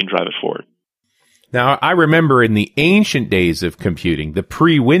community can drive it forward. Now, I remember in the ancient days of computing, the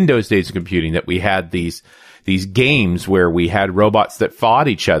pre-Windows days of computing, that we had these games where we had robots that fought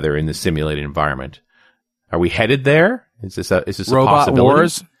each other in the simulated environment. Are we headed there? Is this a Robot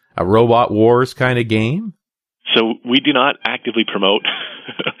Wars? A Robot Wars kind of game? So we do not actively promote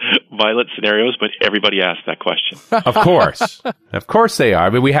violent scenarios, but everybody asks that question. Of course. Of course they are. I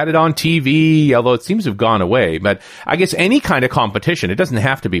mean, we had it on TV, although it seems to have gone away. But I guess any kind of competition, it doesn't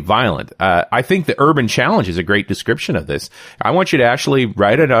have to be violent. I think the Urban Challenge is a great description of this. I want you to actually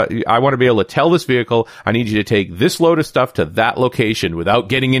write it out. I want to be able to tell this vehicle, I need you to take this load of stuff to that location without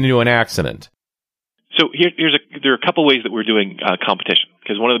getting into an accident. So there are a couple ways that we're doing competition,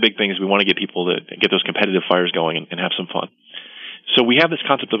 because one of the big things is we want to get people to get those competitive fires going and have some fun. So we have this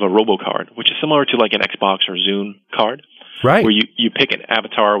concept of a RoboCard, which is similar to like an Xbox or Zune card, right? Where you pick an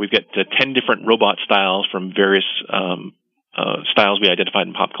avatar. We've got 10 different robot styles from various styles we identified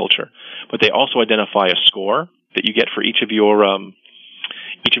in pop culture, but they also identify a score that you get for each of your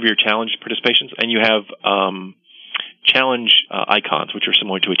challenge participations, and you have challenge icons, which are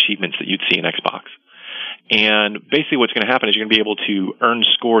similar to achievements that you'd see in Xbox. And basically what's going to happen is you're going to be able to earn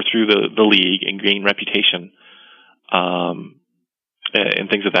score through the league and gain reputation and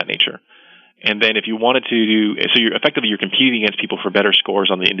things of that nature. And then if you wanted to you're competing against people for better scores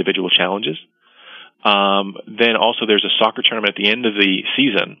on the individual challenges. Then also there's a soccer tournament at the end of the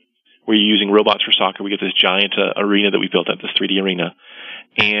season where you're using robots for soccer. We get this giant arena that we built up, this 3D arena.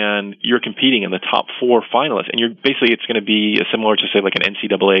 And you're competing in the top 4 finalists. And it's going to be similar to, say, like an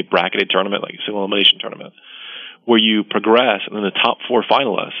NCAA bracketed tournament, like a single elimination tournament, where you progress, and then the top 4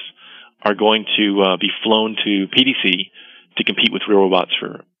 finalists are going to be flown to PDC to compete with real robots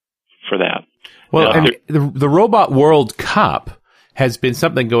for that. Well, and the Robot World Cup has been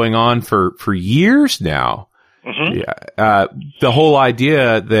something going on for years now. Mm-hmm. The whole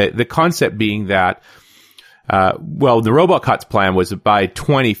idea, the concept being that, the RoboCop's plan was that by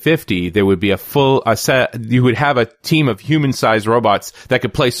 2050, there would be you would have a team of human-sized robots that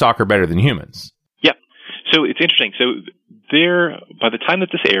could play soccer better than humans. Yep. So it's interesting. So by the time that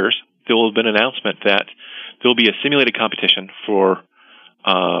this airs, there will have been an announcement that there will be a simulated competition for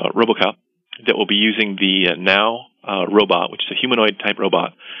RoboCop that will be using the Now robot, which is a humanoid-type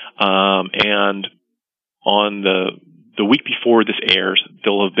robot, and on the the week before this airs,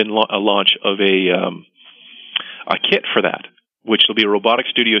 there'll have been a launch of a kit for that, which will be a robotic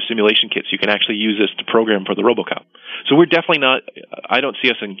studio simulation kit, so you can actually use this to program for the RoboCop. So we're definitely not, I don't see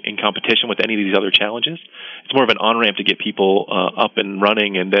us in competition with any of these other challenges. It's more of an on-ramp to get people up and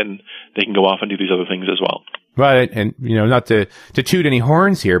running, and then they can go off and do these other things as well. Right, and not to toot any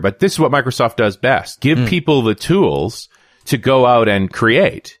horns here, but this is what Microsoft does best. Give people the tools to go out and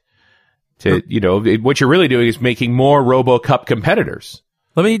create. What you're really doing is making more RoboCup competitors.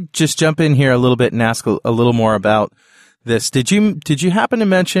 Let me just jump in here a little bit and ask a little more about this. Did you happen to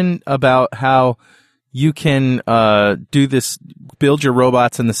mention about how you can do this, build your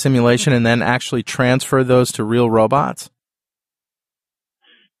robots in the simulation and then actually transfer those to real robots?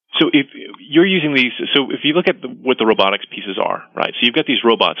 So if you're using these, if you look at what the robotics pieces are, right? So you've got these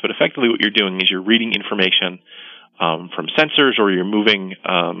robots, but effectively what you're doing is you're reading information from sensors, or you're moving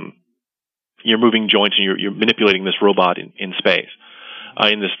joints, and you're manipulating this robot in space,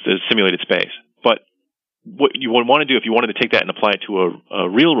 in this simulated space. But what you would want to do if you wanted to take that and apply it to a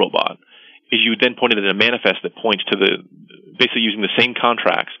real robot is you would then point it at a manifest that points to basically using the same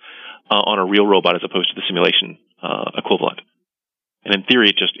contracts on a real robot as opposed to the simulation equivalent. And in theory,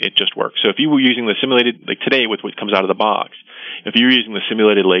 it just works. So if you were using the simulated, like today with what comes out of the box, if you're using the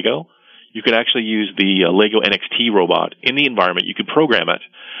simulated Lego, you could actually use the Lego NXT robot in the environment. You could program it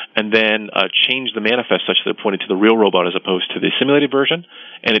and then change the manifest such that it pointed to the real robot as opposed to the simulated version,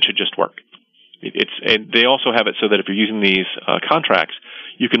 and it should just work. And they also have it so that if you're using these contracts,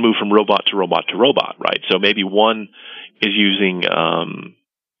 you can move from robot to robot to robot, right? So maybe one is using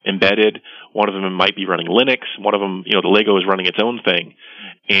embedded, one of them might be running Linux, one of them, the Lego is running its own thing,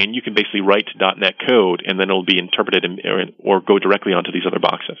 and you can basically write .NET code, and then it'll be interpreted or go directly onto these other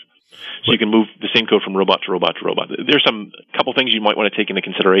boxes. So you can move the same code from robot to robot to robot. There's couple things you might want to take into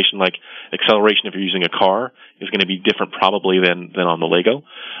consideration, like acceleration if you're using a car is going to be different probably than on the Lego.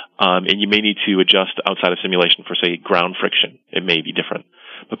 And you may need to adjust outside of simulation for, say, ground friction. It may be different.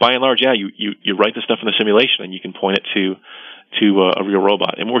 But by and large, you write the stuff in the simulation and you can point it to a real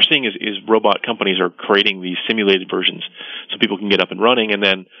robot. And what we're seeing is robot companies are creating these simulated versions so people can get up and running. And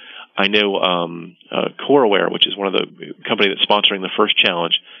then I know CoreAware, which is one of the company that's sponsoring the first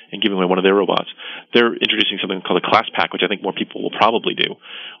challenge and giving away one of their robots, they're introducing something called a class pack, which I think more people will probably do,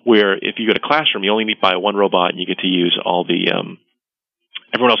 where if you go to classroom, you only need to buy one robot and you get to use all the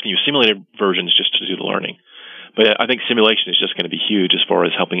everyone else can use simulated versions just to do the learning. But I think simulation is just going to be huge as far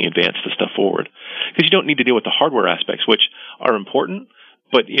as helping advance the stuff forward, because you don't need to deal with the hardware aspects, which are important.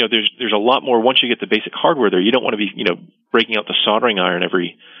 But there's a lot more once you get the basic hardware there. You don't want to be breaking out the soldering iron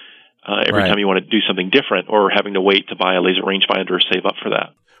every right. time you want to do something different, or having to wait to buy a laser rangefinder or save up for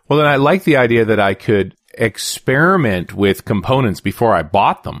that. Well, then I like the idea that I could experiment with components before I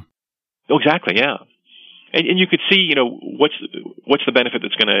bought them. Oh, exactly, yeah. And you could see, what's the benefit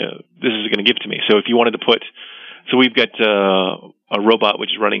this is going to give to me. So if you wanted to so we've got a robot which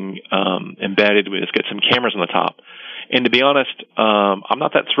is running embedded. It's got some cameras on the top. And to be honest, I'm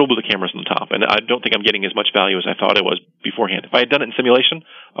not that thrilled with the cameras on the top, and I don't think I'm getting as much value as I thought I was beforehand. If I had done it in simulation,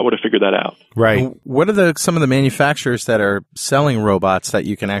 I would have figured that out. Right. What are some of the manufacturers that are selling robots that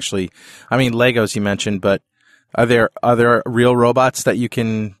you can actually? I mean, Legos you mentioned, but are there other real robots that you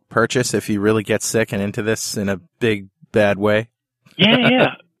can purchase if you really get sick and into this in a big bad way?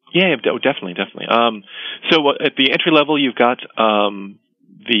 Yeah, definitely. So at the entry level, you've got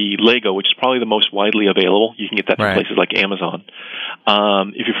the Lego, which is probably the most widely available. You can get that from places like Amazon.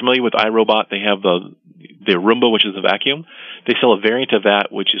 If you're familiar with iRobot, they have the Roomba, which is the vacuum. They sell a variant of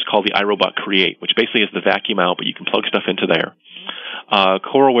that, which is called the iRobot Create, which basically is the vacuum out, but you can plug stuff into there.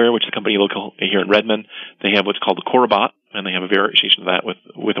 CoreAware, which is a company local here in Redmond, they have what's called the CoreBot, and they have a variation of that with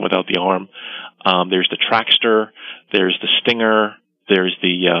and without the arm. There's the Trackster, there's the Stinger, there's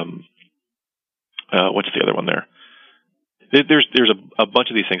the what's the other one there? There's a bunch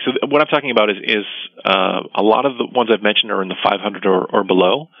of these things. So what I'm talking about is a lot of the ones I've mentioned are in the 500 or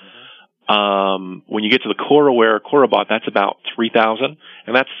below. When you get to the CoreBot, that's about 3,000,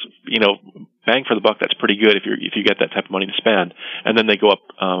 and that's bang for the buck. That's pretty good if you get that type of money to spend. And then they go up.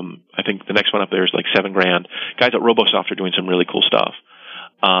 I think the next one up there is like $7,000. Guys at RoboSoft are doing some really cool stuff.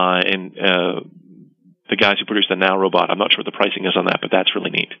 And the guys who produce the Now robot, I'm not sure what the pricing is on that, but that's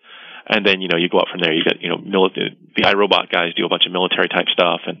really neat. And then, you go up from there. You got, the iRobot guys do a bunch of military type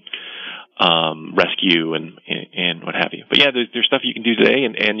stuff and rescue and what have you. But yeah, there's stuff you can do today,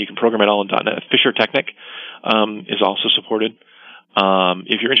 and you can program it all in .NET. Fisher Technic is also supported.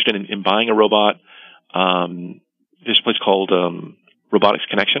 If you're interested in buying a robot, there's a place called Robotics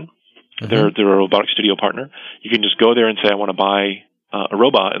Connection. Mm-hmm. They're a robotics studio partner. You can just go there and say, I want to buy a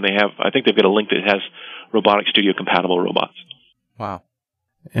robot, and I think they've got a link that has Robotic Studio compatible robots. Wow.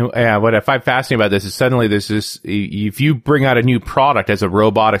 And, yeah, what I find fascinating about this is suddenly there's this, if you bring out a new product as a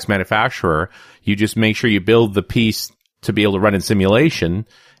robotics manufacturer, you just make sure you build the piece to be able to run in simulation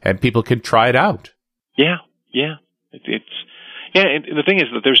and people can try it out. Yeah. And the thing is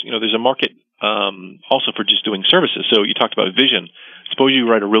that there's a market, also for just doing services. So you talked about vision. Suppose you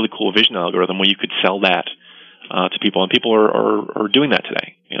write a really cool vision algorithm where you could sell that, to people, and people are doing that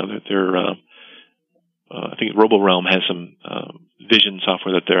today. I think RoboRealm has some vision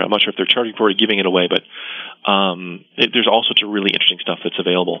software that I'm not sure if they're charging for it or giving it away, but there's all sorts of really interesting stuff that's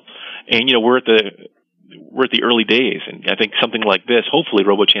available. And we're at the early days, and I think something like this, hopefully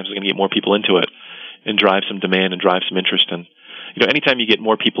RoboChamps is going to get more people into it and drive some demand and drive some interest. And anytime you get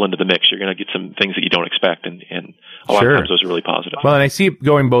more people into the mix, you're going to get some things that you don't expect, and a lot of times those are really positive. Well, and I see it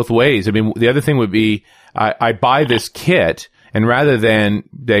going both ways. I mean, the other thing would be I buy this kit, and rather than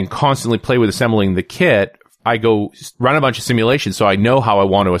constantly play with assembling the kit, I go run a bunch of simulations so I know how I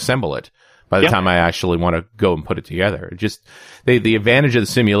want to assemble it by the time I actually want to go and put it together. Just the advantage of the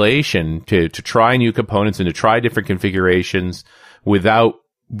simulation to try new components and to try different configurations without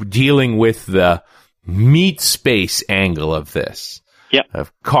dealing with the meat space angle of this. Yep.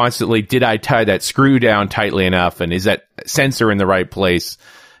 Of constantly, did I tie that screw down tightly enough, and is that sensor in the right place?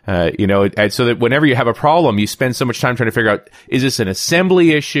 And so that whenever you have a problem, you spend so much time trying to figure out, is this an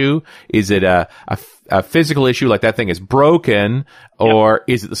assembly issue? Is it a physical issue, like that thing is broken, or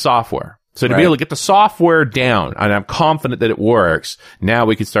is it the software? So to be able to get the software down, and I'm confident that it works, now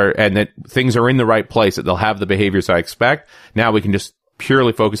we can start, and that things are in the right place, that they'll have the behaviors I expect. Now we can just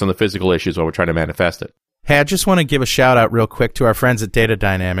purely focus on the physical issues while we're trying to manifest it. Hey, I just want to give a shout out real quick to our friends at Data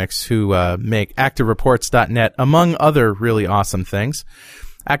Dynamics who make ActiveReports.net, among other really awesome things.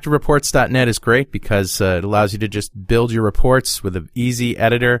 ActiveReports.net is great because it allows you to just build your reports with an easy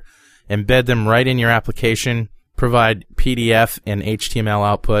editor, embed them right in your application, provide PDF and HTML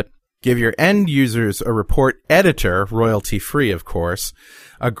output, give your end users a report editor, royalty-free of course,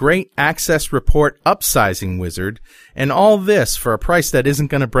 a great access report upsizing wizard, and all this for a price that isn't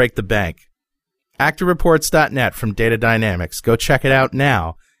going to break the bank. ActiveReports.net from Data Dynamics. Go check it out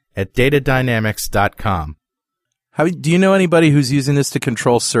now at datadynamics.com. Do you know anybody who's using this to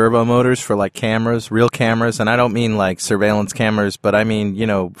control servo motors for like cameras, real cameras? And I don't mean like surveillance cameras, but I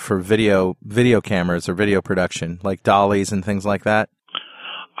mean, for video cameras or video production, like dollies and things like that.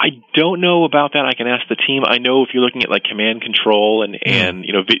 I don't know about that. I can ask the team. I know if you're looking at like command control and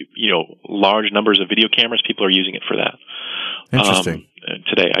large numbers of video cameras, people are using it for that. Interesting.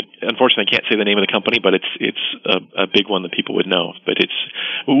 Today, unfortunately, I can't say the name of the company, but it's a big one that people would know. But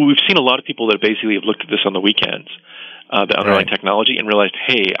we've seen a lot of people that basically have looked at this on the weekends, the underlying technology, and realized,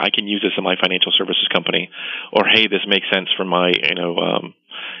 hey, I can use this in my financial services company, or hey, this makes sense for my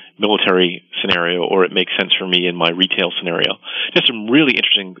military scenario, or it makes sense for me in my retail scenario. Just some really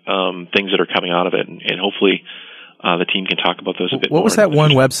interesting things that are coming out of it, and hopefully the team can talk about those a bit more. What was that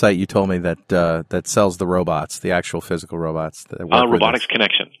one website you told me that sells the robots, the actual physical robots? Robotics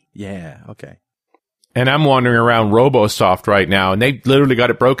Connection. Yeah, okay. And I'm wandering around RoboSoft right now, and they literally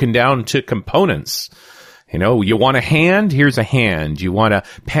got it broken down to components. You want a hand? Here's a hand. You want a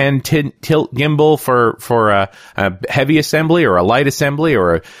pan tilt gimbal for a heavy assembly or a light assembly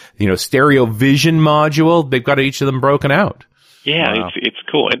or a stereo vision module? They've got each of them broken out. Yeah, wow. It's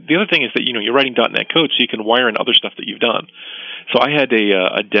cool. And the other thing is that you're writing .NET code, so you can wire in other stuff that you've done. So I had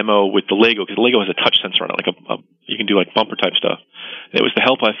a demo with the Lego, because the Lego has a touch sensor on it, you can do like bumper type stuff. And it was the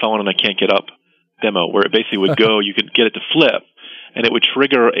Help I Found and I Can't Get Up demo, where it basically would go, you could get it to flip, and it would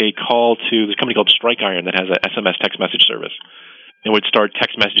trigger a call to this company called Strike Iron that has an SMS text message service. It would start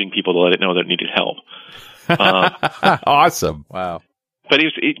text messaging people to let it know that it needed help. Awesome. Wow. But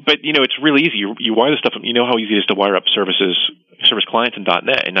it's really easy. You wire the stuff. You know how easy it is to wire up service clients in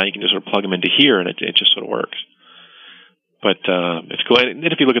 .NET, and now you can just sort of plug them into here, and it just sort of works. But it's cool. And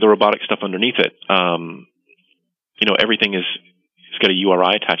if you look at the robotic stuff underneath it, everything it's got a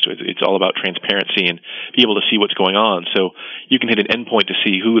URI attached to it. It's all about transparency and be able to see what's going on. So you can hit an endpoint to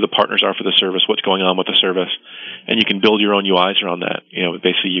see who the partners are for the service, what's going on with the service, and you can build your own UIs around that.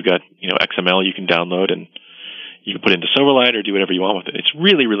 Basically you've got XML you can download, and you can put it into Silverlight or do whatever you want with it. It's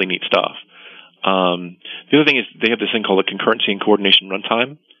really, really neat stuff. The other thing is they have this thing called a concurrency and coordination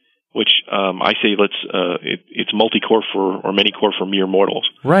runtime, which I say it's multi-core or many-core for mere mortals.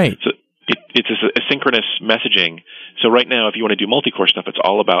 Right. So it's asynchronous messaging. So right now, if you want to do multi-core stuff, it's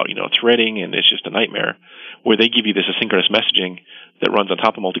all about threading, and it's just a nightmare. Where they give you this asynchronous messaging that runs on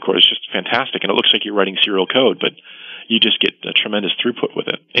top of multi-core is just fantastic, and it looks like you're writing serial code, but you just get a tremendous throughput with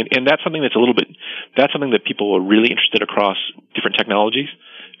it. And that's something that's that people are really interested across different technologies.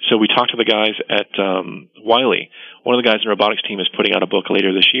 So we talked to the guys at Wiley. One of the guys in the robotics team is putting out a book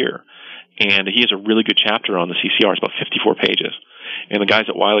later this year, and he has a really good chapter on the CCR. It's about 54 pages. And the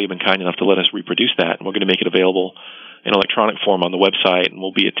guys at Wiley have been kind enough to let us reproduce that, and we're going to make it available in electronic form on the website, and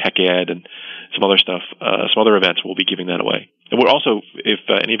we'll be at Tech Ed and some other stuff, some other events. We'll be giving that away. And we're also, if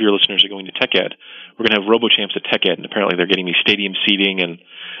any of your listeners are going to Tech Ed, we're going to have RoboChamps at Tech Ed, and apparently they're getting these stadium seating and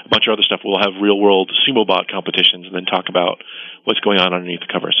a bunch of other stuff. We'll have real-world sumo bot competitions and then talk about what's going on underneath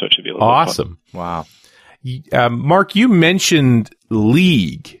the cover, so it should be a little awesome. bit fun. Wow. Mark, you mentioned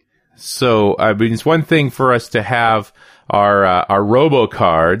League. So, I mean, it's one thing for us to have our robo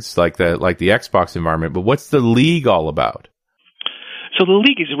cards like the Xbox environment, but what's the League all about? So the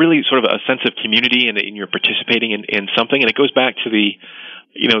League is really sort of a sense of community, and you're participating in something, and it goes back to the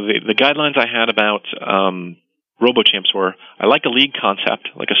guidelines I had about RoboChamps were, I like a league concept,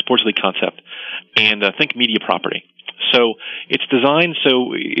 like a sports league concept, and think media property. So it's designed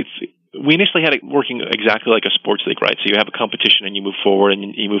so we initially had it working exactly like a sports league, right? So you have a competition and you move forward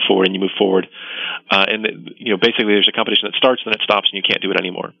and you move forward and you move forward. Basically there's a competition that starts, then it stops, and you can't do it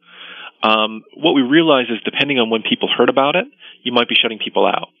anymore. What we realize is depending on when people heard about it, you might be shutting people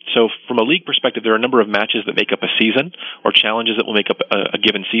out. So from a league perspective, there are a number of matches that make up a season or challenges that will make up a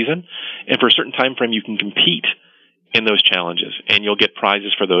given season. And for a certain time frame, you can compete in those challenges and you'll get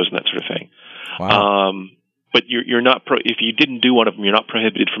prizes for those and that sort of thing. Wow. But you're not if you didn't do one of them, you're not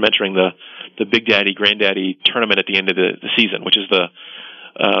prohibited from entering the Big Daddy, Granddaddy tournament at the end of the season, which is the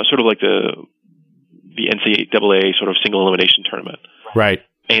sort of like the NCAA sort of single elimination tournament. Right.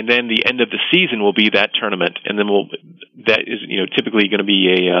 And then the end of the season will be that tournament, and then that is typically going to be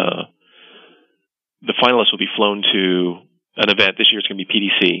the finalists will be flown to an event. This year it's going to be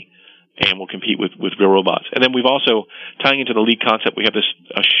PDC, and we'll compete with real robots. And then we've also, tying into the league concept, we have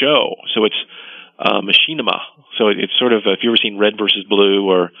a show. So it's machinima. So it's sort of, if you've ever seen Red versus Blue,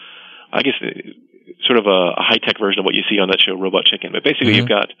 or I guess sort of a high-tech version of what you see on that show, Robot Chicken. But basically you've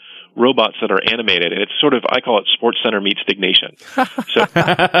got robots that are animated, and it's sort of, I call it Sports Center meets Dignation. So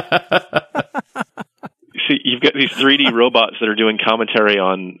see, you've got these 3D robots that are doing commentary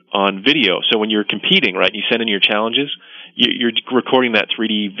on video. So when you're competing, right, you send in your challenges, you're recording that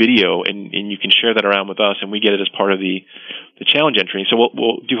 3D video, and you can share that around with us, and we get it as part of the challenge entry. So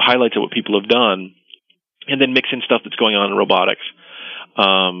we'll do highlights of what people have done, and then mix in stuff that's going on in robotics.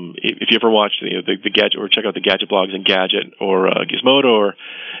 If you ever watch the Gadget, or check out the Gadget blogs in Gadget or Gizmodo or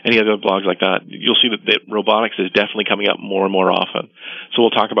any other blogs like that, you'll see that robotics is definitely coming up more and more often. So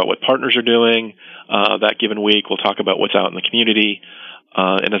we'll talk about what partners are doing that given week. We'll talk about what's out in the community.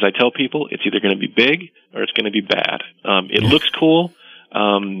 And as I tell people, it's either going to be big or it's going to be bad. It looks cool.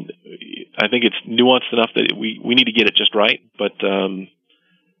 I think it's nuanced enough that we need to get it just right, but we're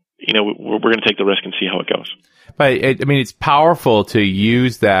going to take the risk and see how it goes. But it's powerful to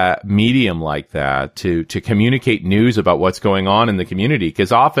use that medium like that to communicate news about what's going on in the community.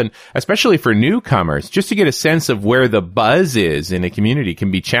 Because often, especially for newcomers, just to get a sense of where the buzz is in a community can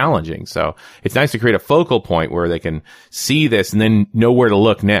be challenging. So it's nice to create a focal point where they can see this and then know where to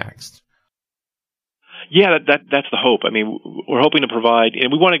look next. Yeah, that's the hope. We're hoping to provide,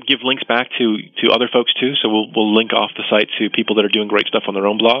 and we want to give links back to other folks too. So we'll link off the site to people that are doing great stuff on their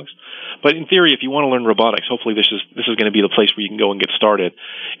own blogs. But in theory, if you want to learn robotics, hopefully this is going to be the place where you can go and get started.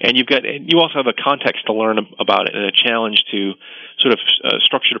 And you also have a context to learn about it and a challenge to sort of a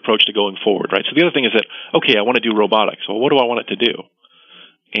structured approach to going forward, right? So the other thing is that, okay, I want to do robotics. Well, what do I want it to do?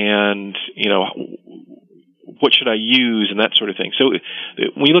 And what should I use and that sort of thing. So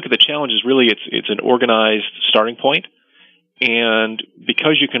when you look at the challenges, really it's an organized starting point. And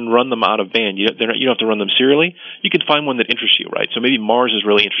because you can run them out of band, you don't have to run them serially. You can find one that interests you, right? So maybe Mars is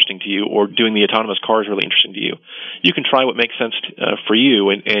really interesting to you, or doing the autonomous car is really interesting to you. You can try what makes sense for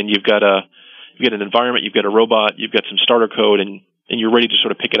you, and you've got an environment, you've got a robot, you've got some starter code, and you're ready to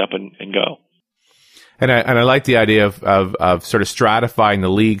sort of pick it up and go. And I like the idea of sort of stratifying the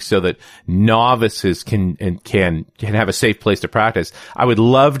league so that novices can have a safe place to practice. I would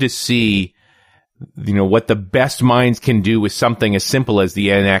love to see, what the best minds can do with something as simple as the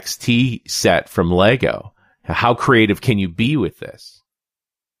NXT set from Lego. How creative can you be with this?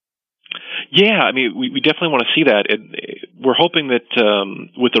 Yeah, we definitely want to see that. We're hoping that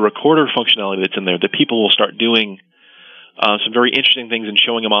with the recorder functionality that's in there, that people will start doing some very interesting things and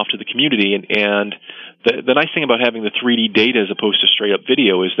showing them off to the community. And the nice thing about having the 3D data as opposed to straight up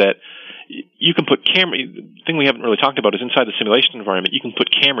video is that you can put the thing we haven't really talked about is inside the simulation environment, you can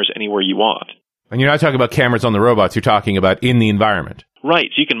put cameras anywhere you want. And you're not talking about cameras on the robots, you're talking about in the environment.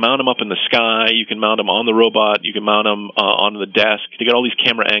 Right, so you can mount them up in the sky, you can mount them on the robot, you can mount them on the desk. They got all these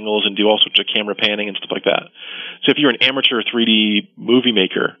camera angles and do all sorts of camera panning and stuff like that. So if you're an amateur 3D movie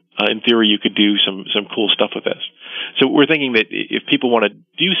maker, in theory you could do some cool stuff with this. So we're thinking that if people want to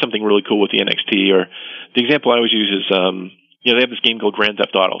do something really cool with the NXT, or the example I always use is, they have this game called Grand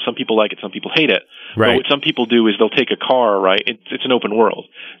Theft Auto. Some people like it, some people hate it. Right. But what some people do is they'll take a car, right? It's an open world.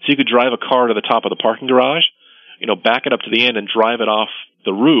 So you could drive a car to the top of the parking garage, back it up to the end and drive it off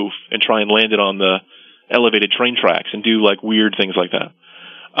the roof and try and land it on the elevated train tracks and do like weird things like that.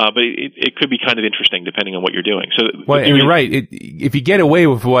 But it could be kind of interesting depending on what you're doing. So, well, and you're right. If you get away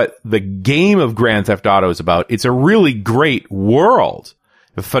with what the game of Grand Theft Auto is about, it's a really great world,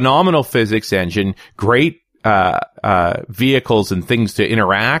 a phenomenal physics engine, great vehicles and things to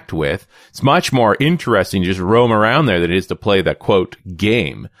interact with. It's much more interesting to just roam around there than it is to play the quote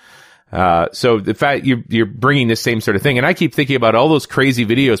game. So the fact you're bringing this same sort of thing, and I keep thinking about all those crazy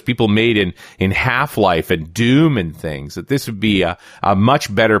videos people made in Half-Life and Doom and things, that this would be a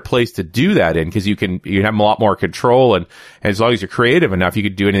much better place to do that in, because you have a lot more control, and as long as you're creative enough, you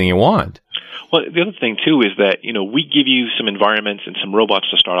could do anything you want. Well, the other thing too is that, we give you some environments and some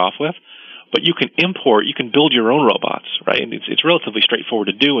robots to start off with, but you can build your own robots, right? And it's relatively straightforward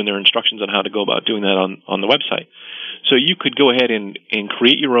to do, and there are instructions on how to go about doing that on the website. So you could go ahead and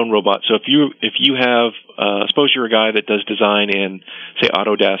create your own robot. So if you have, suppose you're a guy that does design in, say,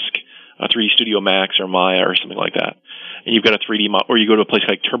 Autodesk, 3D Studio Max or Maya or something like that, and you've got a 3D or you go to a place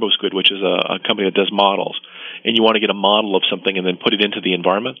like TurboSquid, which is a company that does models, and you want to get a model of something and then put it into the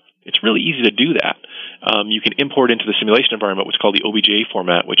environment, it's really easy to do that. You can import into the simulation environment what's called the OBJ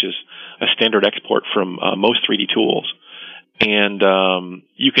format, which is a standard export from most 3D tools. And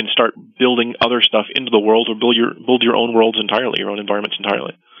you can start building other stuff into the world, or build your own worlds entirely, your own environments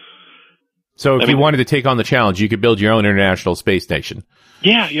entirely. So if you wanted to take on the challenge, you could build your own international space station.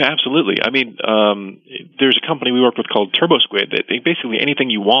 Yeah, absolutely. I mean, there's a company we work with called TurboSquid that basically anything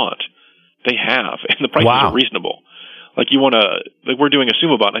you want, they have, and the prices are reasonable. Like we're doing a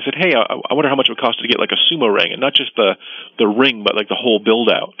sumo bot, and I said, hey, I wonder how much it would cost to get like a sumo ring, and not just the ring, but like the whole build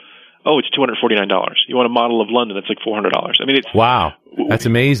out. Oh, it's $249. You want a model of London, it's like $400. I mean, wow, that's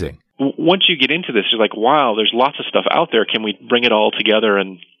amazing. Once you get into this, you're like, wow, there's lots of stuff out there. Can we bring it all together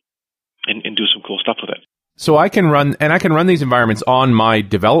and do some cool stuff with it? So I can run these environments on my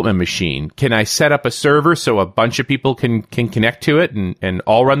development machine. Can I set up a server so a bunch of people can connect to it and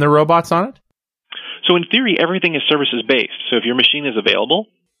all run their robots on it? So in theory, everything is services based. So if your machine is available,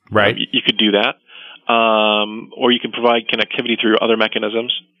 right, you could do that. Or you can provide connectivity through other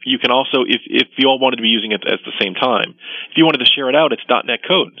mechanisms. You can also, if you all wanted to be using it at the same time, if you wanted to share it out, it's .NET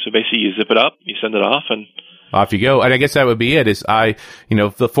code. So basically you zip it up, you send it off, and off you go. And I guess that would be it, is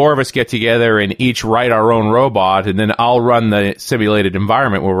if the four of us get together and each write our own robot, and then I'll run the simulated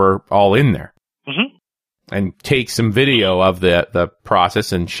environment where we're all in there. Mm-hmm. And take some video of the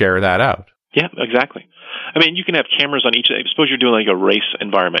process and share that out. Yeah, exactly. I mean, you can have cameras on each. Suppose you're doing like a race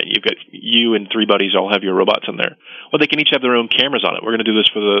environment. You've got you and three buddies all have your robots in there. Well, they can each have their own cameras on it. We're going to do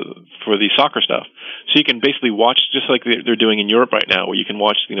this for the soccer stuff. So you can basically watch, just like they're doing in Europe right now, where you can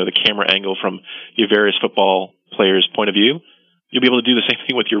watch the camera angle from your various football players' point of view. You'll be able to do the same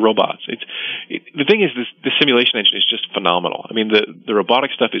thing with your robots. The thing is, this simulation engine is just phenomenal. I mean, the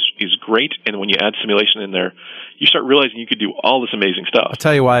robotic stuff is great, and when you add simulation in there, you start realizing you could do all this amazing stuff. I'll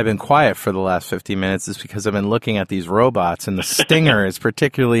tell you why I've been quiet for the last 50 minutes is because I've been looking at these robots, and the Stinger is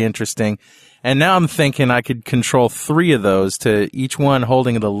particularly interesting. And now I'm thinking I could control 3 of those, to each one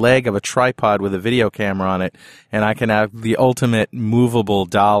holding the leg of a tripod with a video camera on it, and I can have the ultimate movable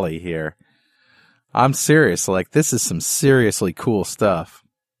dolly here. I'm serious. Like, this is some seriously cool stuff.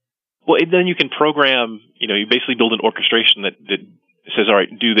 Well, then you can program, you basically build an orchestration that says, all right,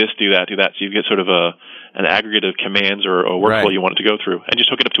 do this, do that, do that. So you get sort of an aggregate of commands or workflow you want it to go through, and just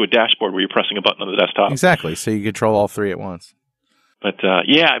hook it up to a dashboard where you're pressing a button on the desktop. Exactly. So you control all 3 at once. But,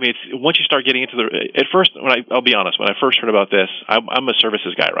 I mean, once you start getting into at first, I'll be honest, when I first heard about this, I'm a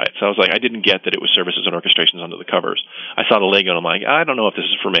services guy, right? So I was like, I didn't get that it was services and orchestrations under the covers. I saw the Lego, and I'm like, I don't know if this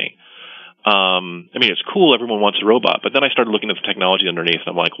is for me. I mean, it's cool. Everyone wants a robot. But then I started looking at the technology underneath,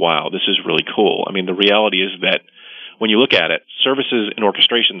 and I'm like, wow, this is really cool. I mean, the reality is that when you look at it, services and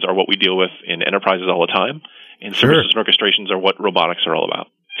orchestrations are what we deal with in enterprises all the time, and services and orchestrations are what robotics are all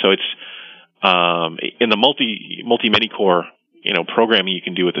about. So it's in the many core programming you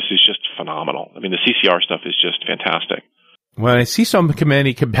can do with this is just phenomenal. I mean, the CCR stuff is just fantastic. Well, I see so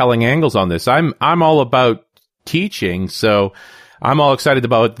many compelling angles on this. I'm all about teaching, so I'm all excited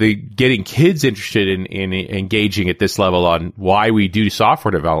about getting kids interested in engaging at this level on why we do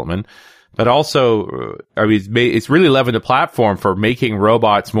software development. but also, it's really leveling the platform for making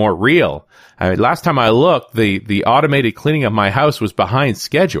robots more real. Last time I looked, the automated cleaning of my house was behind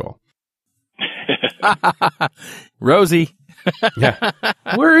schedule. Rosie. Yeah.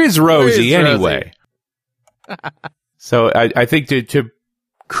 Where is Rosie anyway? So I think to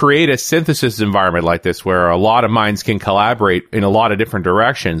create a synthesis environment like this where a lot of minds can collaborate in a lot of different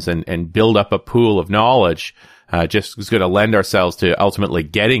directions and build up a pool of knowledge, just is going to lend ourselves to ultimately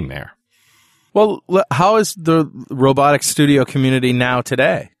getting there. Well, how is the robotics studio community now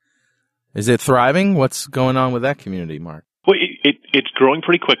today? Is it thriving? What's going on with that community, Mark? Well, it's growing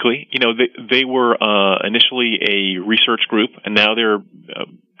pretty quickly. They were initially a research group, and now they're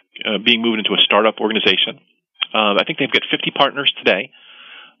being moved into a startup organization. I think they've got 50 partners today.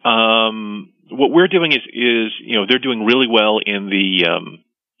 What we're doing is they're doing really well in the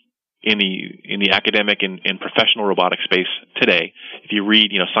academic and professional robotics space today. If you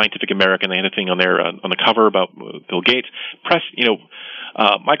read, Scientific American, they had a thing on there on the cover about Bill Gates.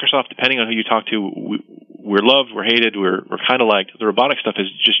 Microsoft, depending on who you talk to, we're loved, we're hated, we're kind of liked. The robotics stuff has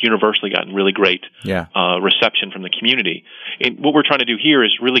just universally gotten really great reception from the community. And what we're trying to do here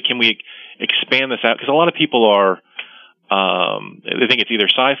is really, can we expand this out? Because a lot of people are, they think it's either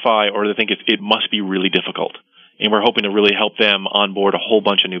sci-fi or they think it must be really difficult. And we're hoping to really help them onboard a whole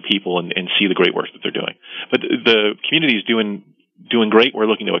bunch of new people and see the great work that they're doing. But the community is doing great. We're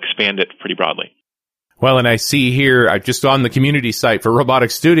looking to expand it pretty broadly. Well, and I see here, I'm just on the community site for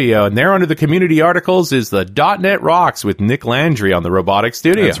Robotics Studio, and there under the community articles is the .NET Rocks with Nick Landry on the Robotics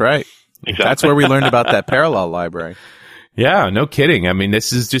Studio. That's right. Exactly. That's where we learned about that parallel library. Yeah, no kidding. I mean,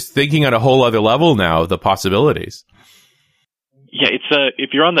 this is just thinking on a whole other level now of the possibilities. Yeah, it's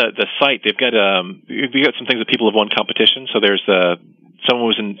if you're on the site, they've got some things that people have won competition. So there's someone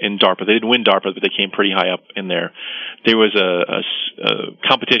was in DARPA. They didn't win DARPA, but they came pretty high up in there. There was a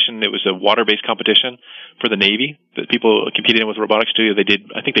competition. It was a water-based competition for the Navy that people competed in with Robotics Studio. They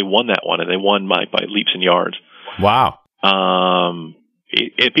did. I think they won that one, and they won by leaps and yards. Wow.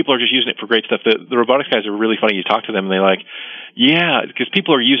 People are just using it for great stuff. The robotics guys are really funny. You talk to them, and they're like, yeah, because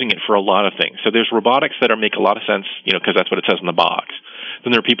people are using it for a lot of things. So there's robotics that make a lot of sense, because that's what it says in the box.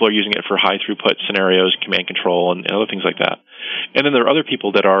 Then there are people who are using it for high throughput scenarios, command control, and other things like that. And then there are other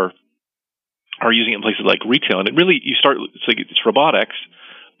people that are using it in places like retail. And it really, it's robotics,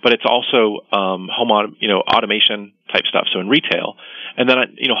 but it's also automation type stuff. So in retail, and then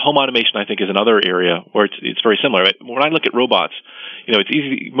home automation I think is another area where it's very similar. Right? When I look at robots, it's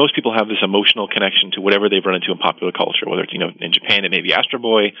easy. Most people have this emotional connection to whatever they've run into in popular culture. Whether it's in Japan it may be Astro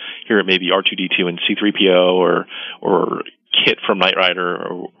Boy, here it may be R2D2 and C3PO or Kit from Knight Rider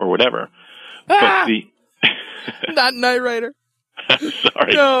or whatever. But not Knight Rider.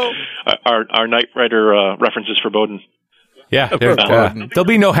 Sorry, no. Our Knight Rider references for Bowden. Yeah, there'll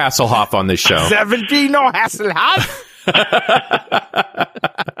be no Hasselhoff on this show. 17, no Hasselhoff.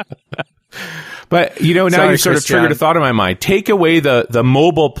 But, now you've sort of triggered a thought in my mind. Take away the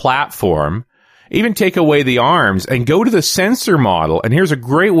mobile platform, even take away the arms, and go to the sensor model. And here's a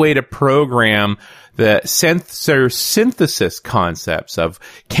great way to program the sensor synthesis concepts of,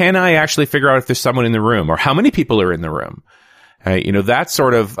 can I actually figure out if there's someone in the room, or how many people are in the room? That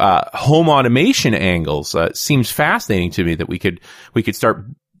sort of home automation angles seems fascinating to me, that we could start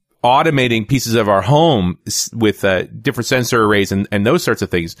automating pieces of our home with different sensor arrays and those sorts of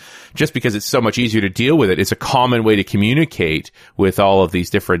things, just because it's so much easier to deal with it. It's a common way to communicate with all of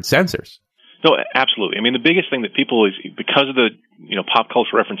these different sensors. No, absolutely. I mean, the biggest thing that people is, because of the pop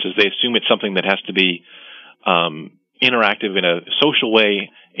culture references, they assume it's something that has to be interactive in a social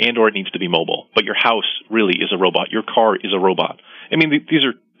way, and or it needs to be mobile. But your house really is a robot. Your car is a robot. I mean,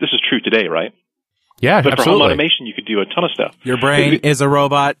 this is true today, right? Yeah, but absolutely. For home automation, you could do a ton of stuff. Your brain is a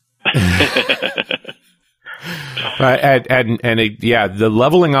robot. The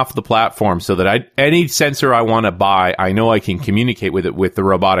leveling off the platform so that any sensor I want to buy, I know I can communicate with it with the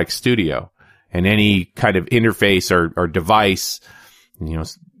Robotics Studio, and any kind of interface or device,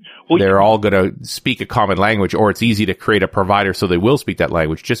 they're all going to speak a common language, or it's easy to create a provider so they will speak that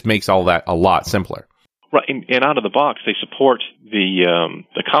language. Just makes all that a lot simpler. Right, and out of the box, they support the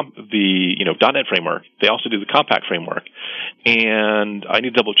 .NET framework. They also do the Compact framework, and I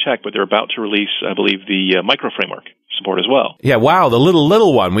need to double check, but they're about to release, I believe, the Micro framework support as well. Yeah, wow, the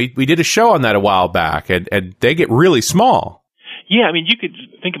little one. We did a show on that a while back, and they get really small. Yeah, I mean, you could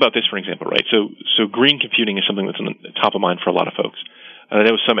think about this, for example, right? So green computing is something that's on the top of mind for a lot of folks. I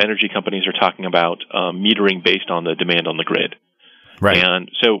know some energy companies are talking about metering based on the demand on the grid. Right. And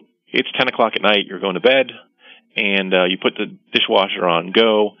so it's 10 o'clock at night, you're going to bed, and you put the dishwasher on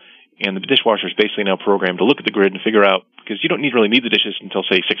go, and the dishwasher is basically now programmed to look at the grid and figure out, because you don't really need the dishes until,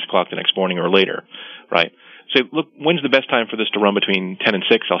 say, 6 o'clock the next morning or later, right? So look, when's the best time for this to run between 10 and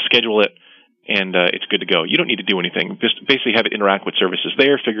 6? I'll schedule it, and it's good to go. You don't need to do anything. Just basically have it interact with services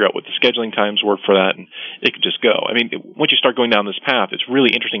there, figure out what the scheduling times work for that, and it could just go. I mean, once you start going down this path, it's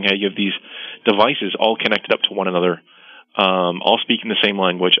really interesting how you have these devices all connected up to one another, all speaking the same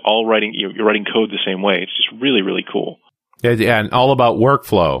language, all writing, you're writing code the same way. It's just really, really cool. Yeah, and all about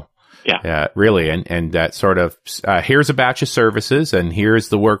workflow. Yeah, really, and that sort of here's a batch of services, and here's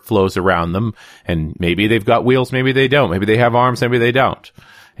the workflows around them, and maybe they've got wheels, maybe they don't, maybe they have arms, maybe they don't.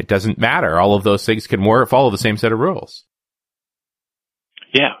 It doesn't matter. All of those things can follow the same set of rules.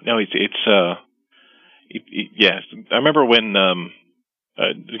 Yeah, no, yes. I remember when the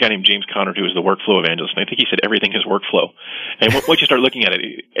guy named James Conrad, who was the workflow evangelist, and I think he said everything is workflow. And once you start looking at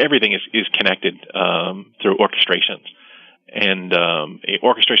it, everything is connected through orchestrations. And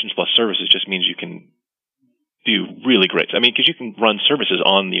orchestrations plus services just means you can do really great. I mean, because you can run services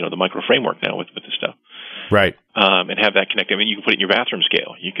on the micro framework now with this stuff, right? And have that connect. I mean, you can put it in your bathroom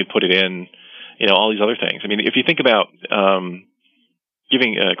scale. You could put it in, all these other things. I mean, if you think about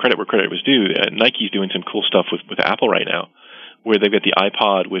giving credit where credit was due, Nike's doing some cool stuff with Apple right now, where they've got the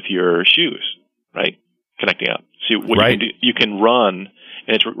iPod with your shoes, right, connecting up. So what you can do, you can run,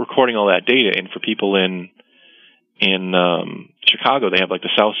 and it's recording all that data. And for people in Chicago, they have like the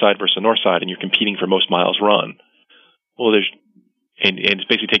south side versus the north side, and you're competing for most miles run. Well, and it's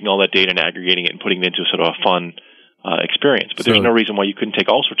basically taking all that data and aggregating it and putting it into sort of a fun experience. But there's no reason why you couldn't take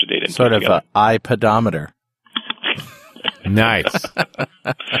all sorts of data and sort of an iPodometer. Nice.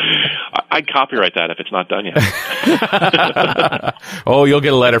 I'd copyright that if it's not done yet. Oh, you'll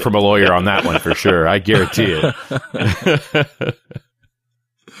get a letter from a lawyer on that one for sure. I guarantee it.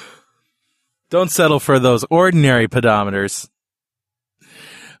 Don't settle for those ordinary pedometers.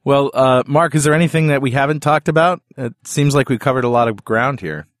 Well, Mark, is there anything that we haven't talked about? It seems like we've covered a lot of ground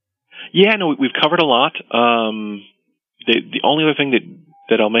here. Yeah, no, we've covered a lot. The only other thing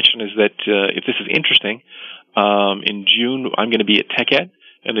that I'll mention is that if this is interesting, in June I'm going to be at TechEd,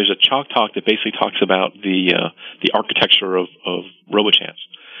 and there's a Chalk Talk that basically talks about the architecture of RoboChamps.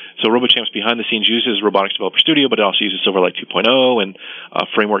 So RoboChamps behind the scenes uses Robotics Developer Studio, but it also uses Silverlight 2.0 and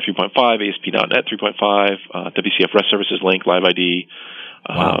Framework 3.5, ASP.NET 3.5, WCF REST Services, Link, LiveID,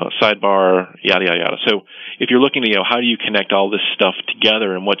 Sidebar, yada, yada, yada. So if you're looking to, how do you connect all this stuff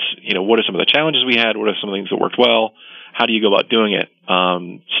together, and what are some of the challenges we had? What are some of the things that worked well? How do you go about doing it?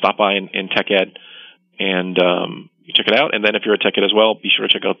 Stop by in TechEd and you check it out. And then if you're at TechEd as well, be sure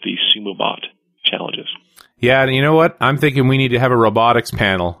to check out the SumoBot challenges. Yeah, and you know what? I'm thinking we need to have a robotics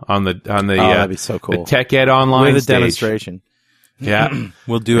panel on the that'd be so cool. The TechEd online with a stage. Demonstration. Yeah,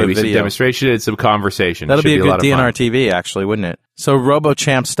 we'll do maybe a video. Some demonstration and some conversation. That'll be a good DNR TV, actually, wouldn't it? So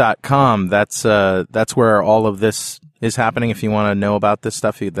RoboChamps.com. That's where all of this is happening. If you want to know about this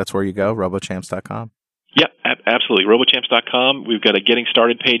stuff, that's where you go. RoboChamps.com. Yeah, absolutely. RoboChamps.com. We've got a getting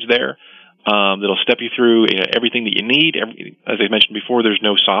started page there. That'll step you through everything that you need. As I mentioned before, there's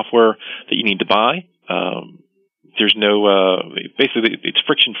no software that you need to buy. There's no, basically it's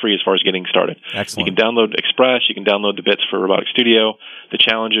friction free as far as getting started. Excellent. You can download Express, you can download the bits for Robotics Studio. The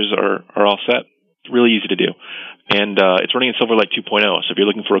challenges are all set. It's really easy to do. And, it's running in Silverlight 2.0. So if you're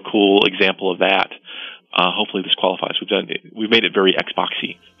looking for a cool example of that, hopefully this qualifies. We've made it very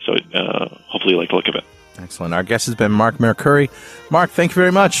Xboxy. So, hopefully you like the look of it. Excellent. Our guest has been Marc Mercuri. Mark, thank you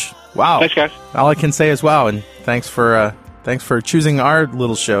very much. Wow. Thanks, guys. All I can say is wow, and thanks for choosing our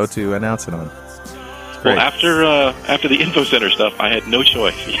little show to announce it on. Well, after the Info Center stuff, I had no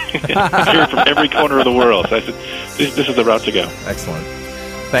choice. I hear it from every corner of the world. So I said, this is the route to go. Excellent.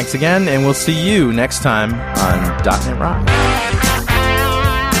 Thanks again, and we'll see you next time on .NET Rocks.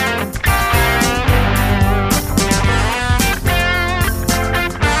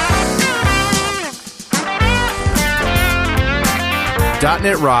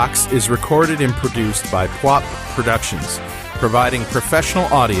 .NET Rocks is recorded and produced by PWOP Productions, providing professional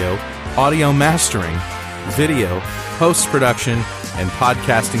audio mastering, video, post-production, and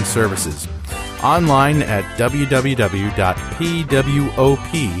podcasting services. Online at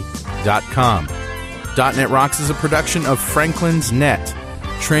www.pwop.com. .NET Rocks is a production of Franklin's Net,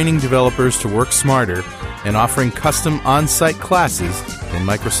 training developers to work smarter and offering custom on-site classes in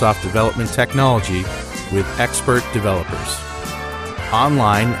Microsoft development technology with expert developers.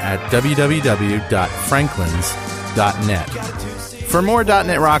 Online at www.franklins.net. For more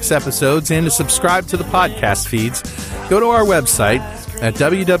 .NET Rocks episodes and to subscribe to the podcast feeds, go to our website at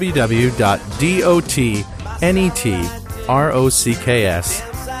www.dotnetrocks.com.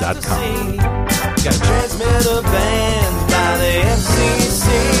 Got a transmitter banned by the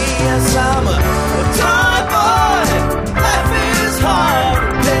FCC.